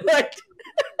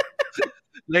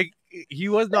 Like, he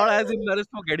was not as embarrassed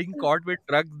for getting caught with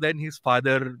drugs than his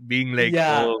father being like,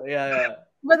 yeah.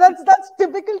 But that's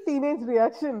typical teenage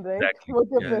reaction, right? Exactly. What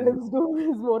your parents do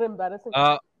is more embarrassing.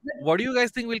 What do you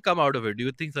guys think will come out of it? Do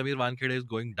you think Samir Wankhede is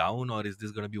going down, or is this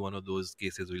going to be one of those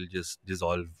cases will just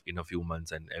dissolve in a few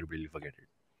months and everybody will forget it?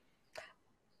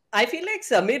 I feel like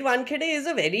Samir Wankhede is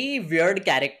a very weird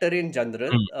character in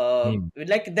general.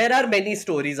 Like there are many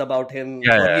stories about him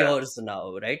for years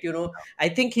now, right? I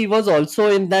think he was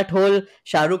also in that whole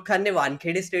Shahrukh Khan ne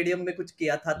Wankhede Stadium में कुछ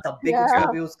किया था, तब भी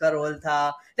कुछ भी उसका role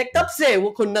था. Like तब से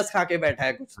वो खुन्नस खा के बैठा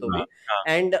है कुछ तो भी.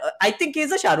 And I think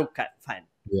he's a Shahrukh Khan fan.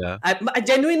 Yeah. I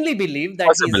genuinely believe that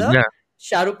he's a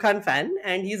Shahrukh Khan fan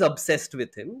and he's obsessed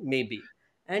with him, maybe.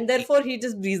 And therefore, he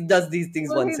just does these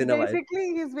things once in a while.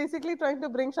 He's basically trying to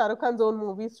bring Shah Rukh Khan's own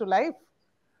movies to life.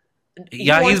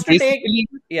 Yeah,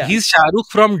 he's Shahrukh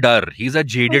from Dar. He's a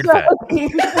jaded fan.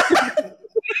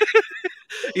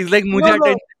 He's like, मुझे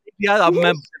attention दिया, अब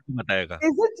मैं बताएगा.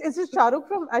 Is it Shah Rukh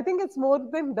from? I think it's more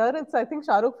than Dar. It's I think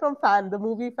Shah Rukh from Fan, the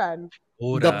movie Fan.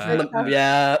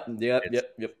 Yeah.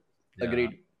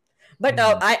 Agreed. But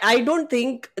I don't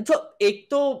think so. एक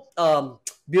तो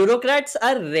bureaucrats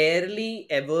are rarely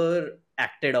ever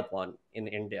acted upon in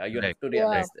India. You have Right. to Yeah.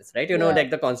 realize this, right? You know, Yeah. like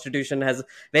the constitution has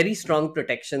very strong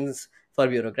protections for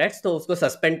bureaucrats. तो उसको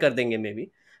suspend कर देंगे maybe,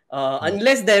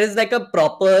 unless there is like a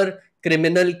proper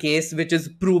criminal case which is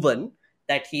proven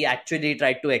that he actually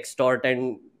tried to extort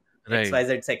and Right.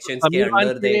 XYZ sections के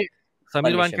under they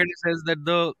Samir punish him. Wankhede says that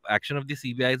the action of the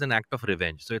CBI is an act of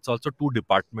revenge. So it's also two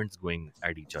departments going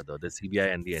at each other, the CBI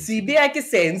and the NCB. CBI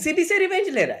किससे NCB से revenge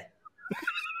ले रहा है?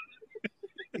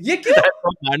 ये क्यों? That's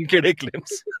what Wankhede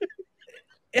claims.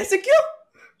 ऐसे क्यों?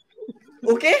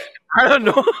 Okay. I don't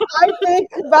know. I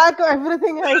take back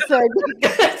everything I said.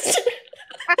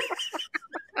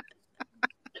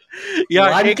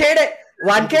 Yeah,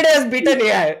 Wankhede has beaten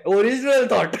AI. Original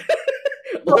thought.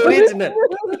 Original.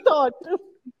 Thought.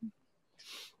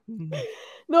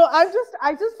 No, I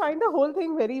just find the whole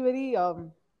thing very, very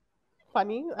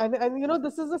funny. And you know,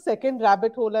 this is the second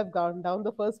rabbit hole I've gone down.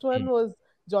 The first one was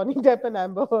Johnny Depp and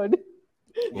Amber Heard.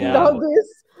 Yeah. Now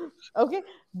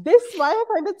this why I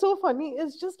find it so funny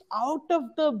is just out of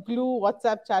the blue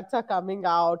WhatsApp chats are coming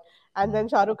out, and then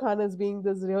Shah Rukh Khan is being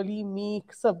this really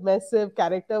meek, submissive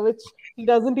character which he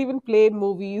doesn't even play in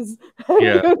movies.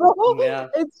 Yeah. You know, Yeah.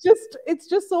 it's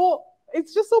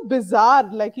just so bizarre.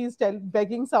 Like he's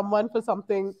begging someone for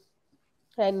something,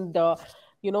 and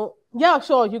you know, yeah,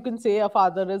 sure, you can say a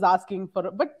father is asking for,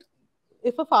 but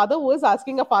if a father was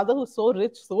asking, a father who's so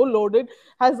rich, so loaded,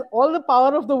 has all the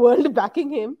power of the world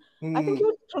backing him, I think he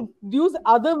would use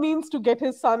other means to get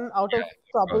his son out of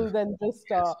trouble than just,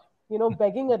 you know,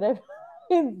 begging a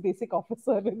basic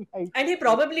officer in life. And he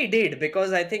probably did,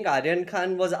 because I think Aryan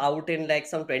Khan was out in like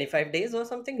some 25 days or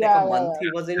something, Yeah, like a yeah, month yeah.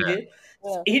 he was in jail.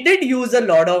 Yeah. He did use a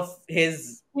lot of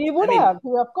his He would I mean, have.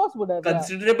 He of course would have. Yeah.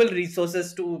 considerable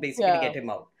resources to basically Yeah. get him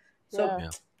out. So, Yeah.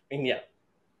 India.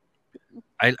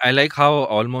 I like how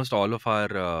almost all of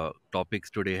our topics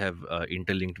today have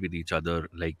interlinked with each other.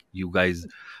 Like you guys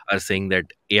are saying that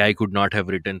AI could not have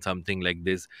written something like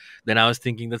this. Then I was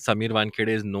thinking that Samir Wankhede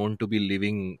is known to be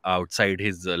living outside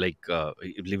his live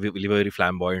a very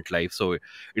flamboyant life. So it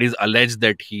is alleged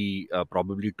that he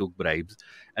probably took bribes.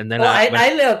 And then Oh, when-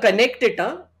 I'll connect it.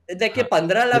 देखिए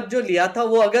 15 लाख जो लिया था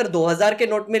वो अगर 2000 के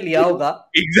note में लिया होगा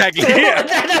exactly.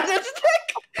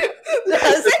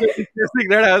 Interesting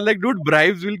that I was like, dude,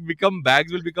 bags will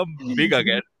become big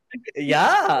again.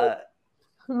 Yeah.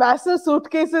 Massive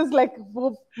suitcases like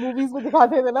वो movies में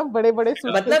दिखाते थे ना बड़े बड़े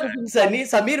मतलब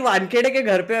समीर वानखेड़े के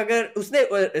घर पे अगर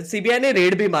उसने सीबीआई ने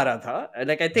रेड भी मारा था,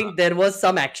 like I think there was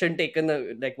some action taken,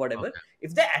 like whatever.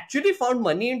 If they actually found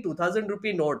money in 2000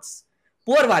 rupee notes,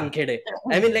 poor Wankhede.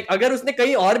 I mean, like अगर उसने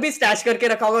कहीं और भी stash करके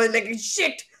रखा हुआ, like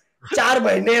shit, 4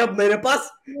 महीने अब मेरे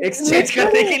पास exchange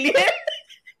करने के लिए.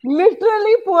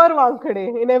 Literally poor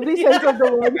Wankhede in every sense of the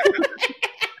word.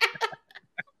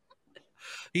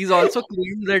 He's also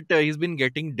claimed that he's been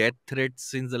getting death threats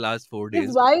since the last 4 days.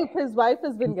 His wife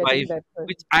has been getting death threats.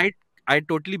 Which I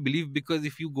totally believe, because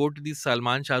if you go to these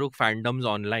Salman Shahrukh fandoms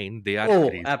online, they are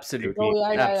crazy. Absolutely.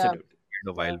 Oh, yeah. Absolutely. Kind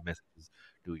of wild messages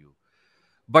to you.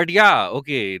 But yeah,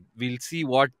 okay, we'll see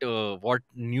what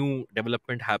new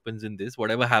development happens in this.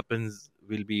 Whatever happens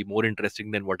will be more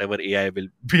interesting than whatever AI will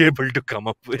be able to come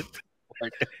up with.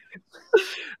 But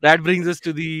that brings us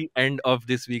to the end of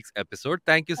this week's episode.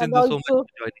 Thank you, Sindhu, so much for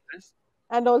joining us.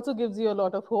 And also gives you a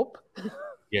lot of hope.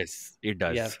 Yes, it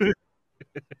does. Yeah.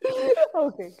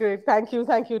 Okay, great. Thank you.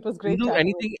 It was great. Sindhu,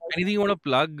 anything you want to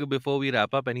plug before we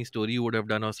wrap up? Any story you would have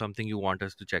done or something you want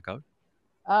us to check out?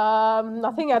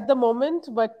 Nothing at the moment,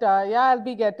 but yeah, I'll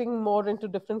be getting more into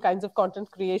different kinds of content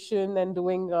creation and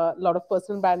doing a lot of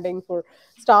personal branding for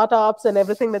startups and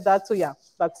everything like that. So yeah,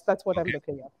 that's what I'm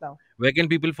looking at now. Where can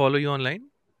people follow you online?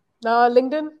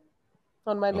 LinkedIn,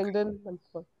 on my LinkedIn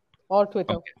or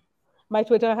Twitter. Okay. My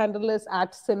Twitter handle is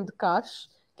 @SindhKash,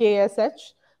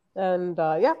 KSH, and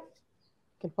yeah,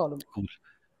 you can follow me. Cool.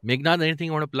 Meghnad, anything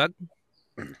you want to plug?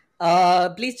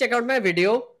 Please check out my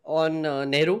video on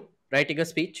Nehru writing a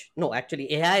speech. No,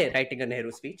 actually AI writing a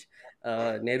Nehru speech.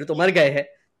 Nehru to mar gaye hai.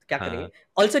 Kya karenge?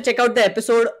 Also check out the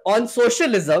episode on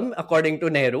socialism according to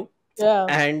Nehru. Yeah.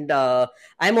 And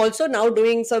I'm also now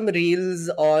doing some reels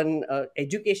on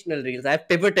educational reels. I've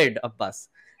pivoted, Abbas.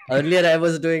 Earlier I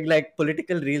was doing like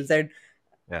political reels, and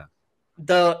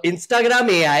the Instagram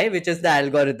AI, which is the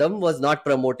algorithm, was not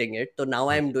promoting it. So now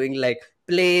I'm doing like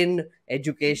plain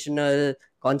educational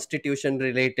constitution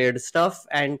related stuff,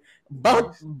 and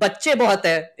बहुत बच्चे बहुत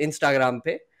है Instagram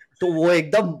पे, तो वो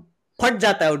एकदम फट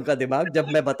जाता है उनका दिमाग जब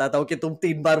मैं बताता हूँ कि तुम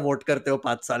 3 बार वोट करते हो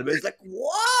 5 साल में. It's like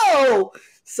wow.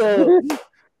 So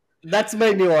that's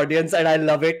my new audience and I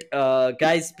love it.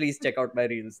 Guys, please check out my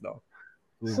reels now.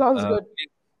 Cool. Sounds good.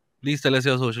 Please tell us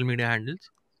your social media handles.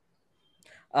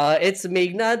 It's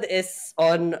Meghnad is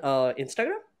on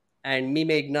Instagram, and me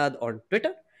Meghnad on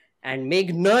Twitter, and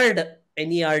Meghnad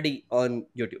NERD on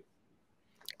YouTube.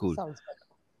 Cool. Sounds good.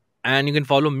 And you can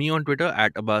follow me on Twitter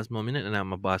at Abbas Momin, and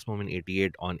I'm Abbas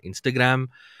Momin88 on Instagram.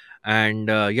 And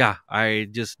yeah, I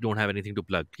just don't have anything to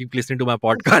plug. Keep listening to my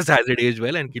podcast as it aged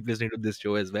well, and keep listening to this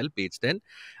show as well, Page 10.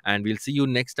 And we'll see you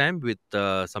next time with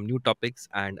some new topics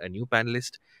and a new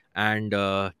panelist and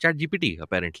ChatGPT,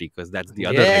 apparently, because that's the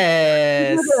other.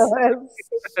 Yes.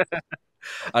 Yes.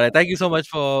 All right. Thank you so much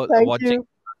for Thank watching you.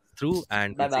 through,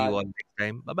 and Bye we'll see you all bye. next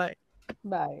time. Bye bye.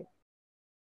 Bye.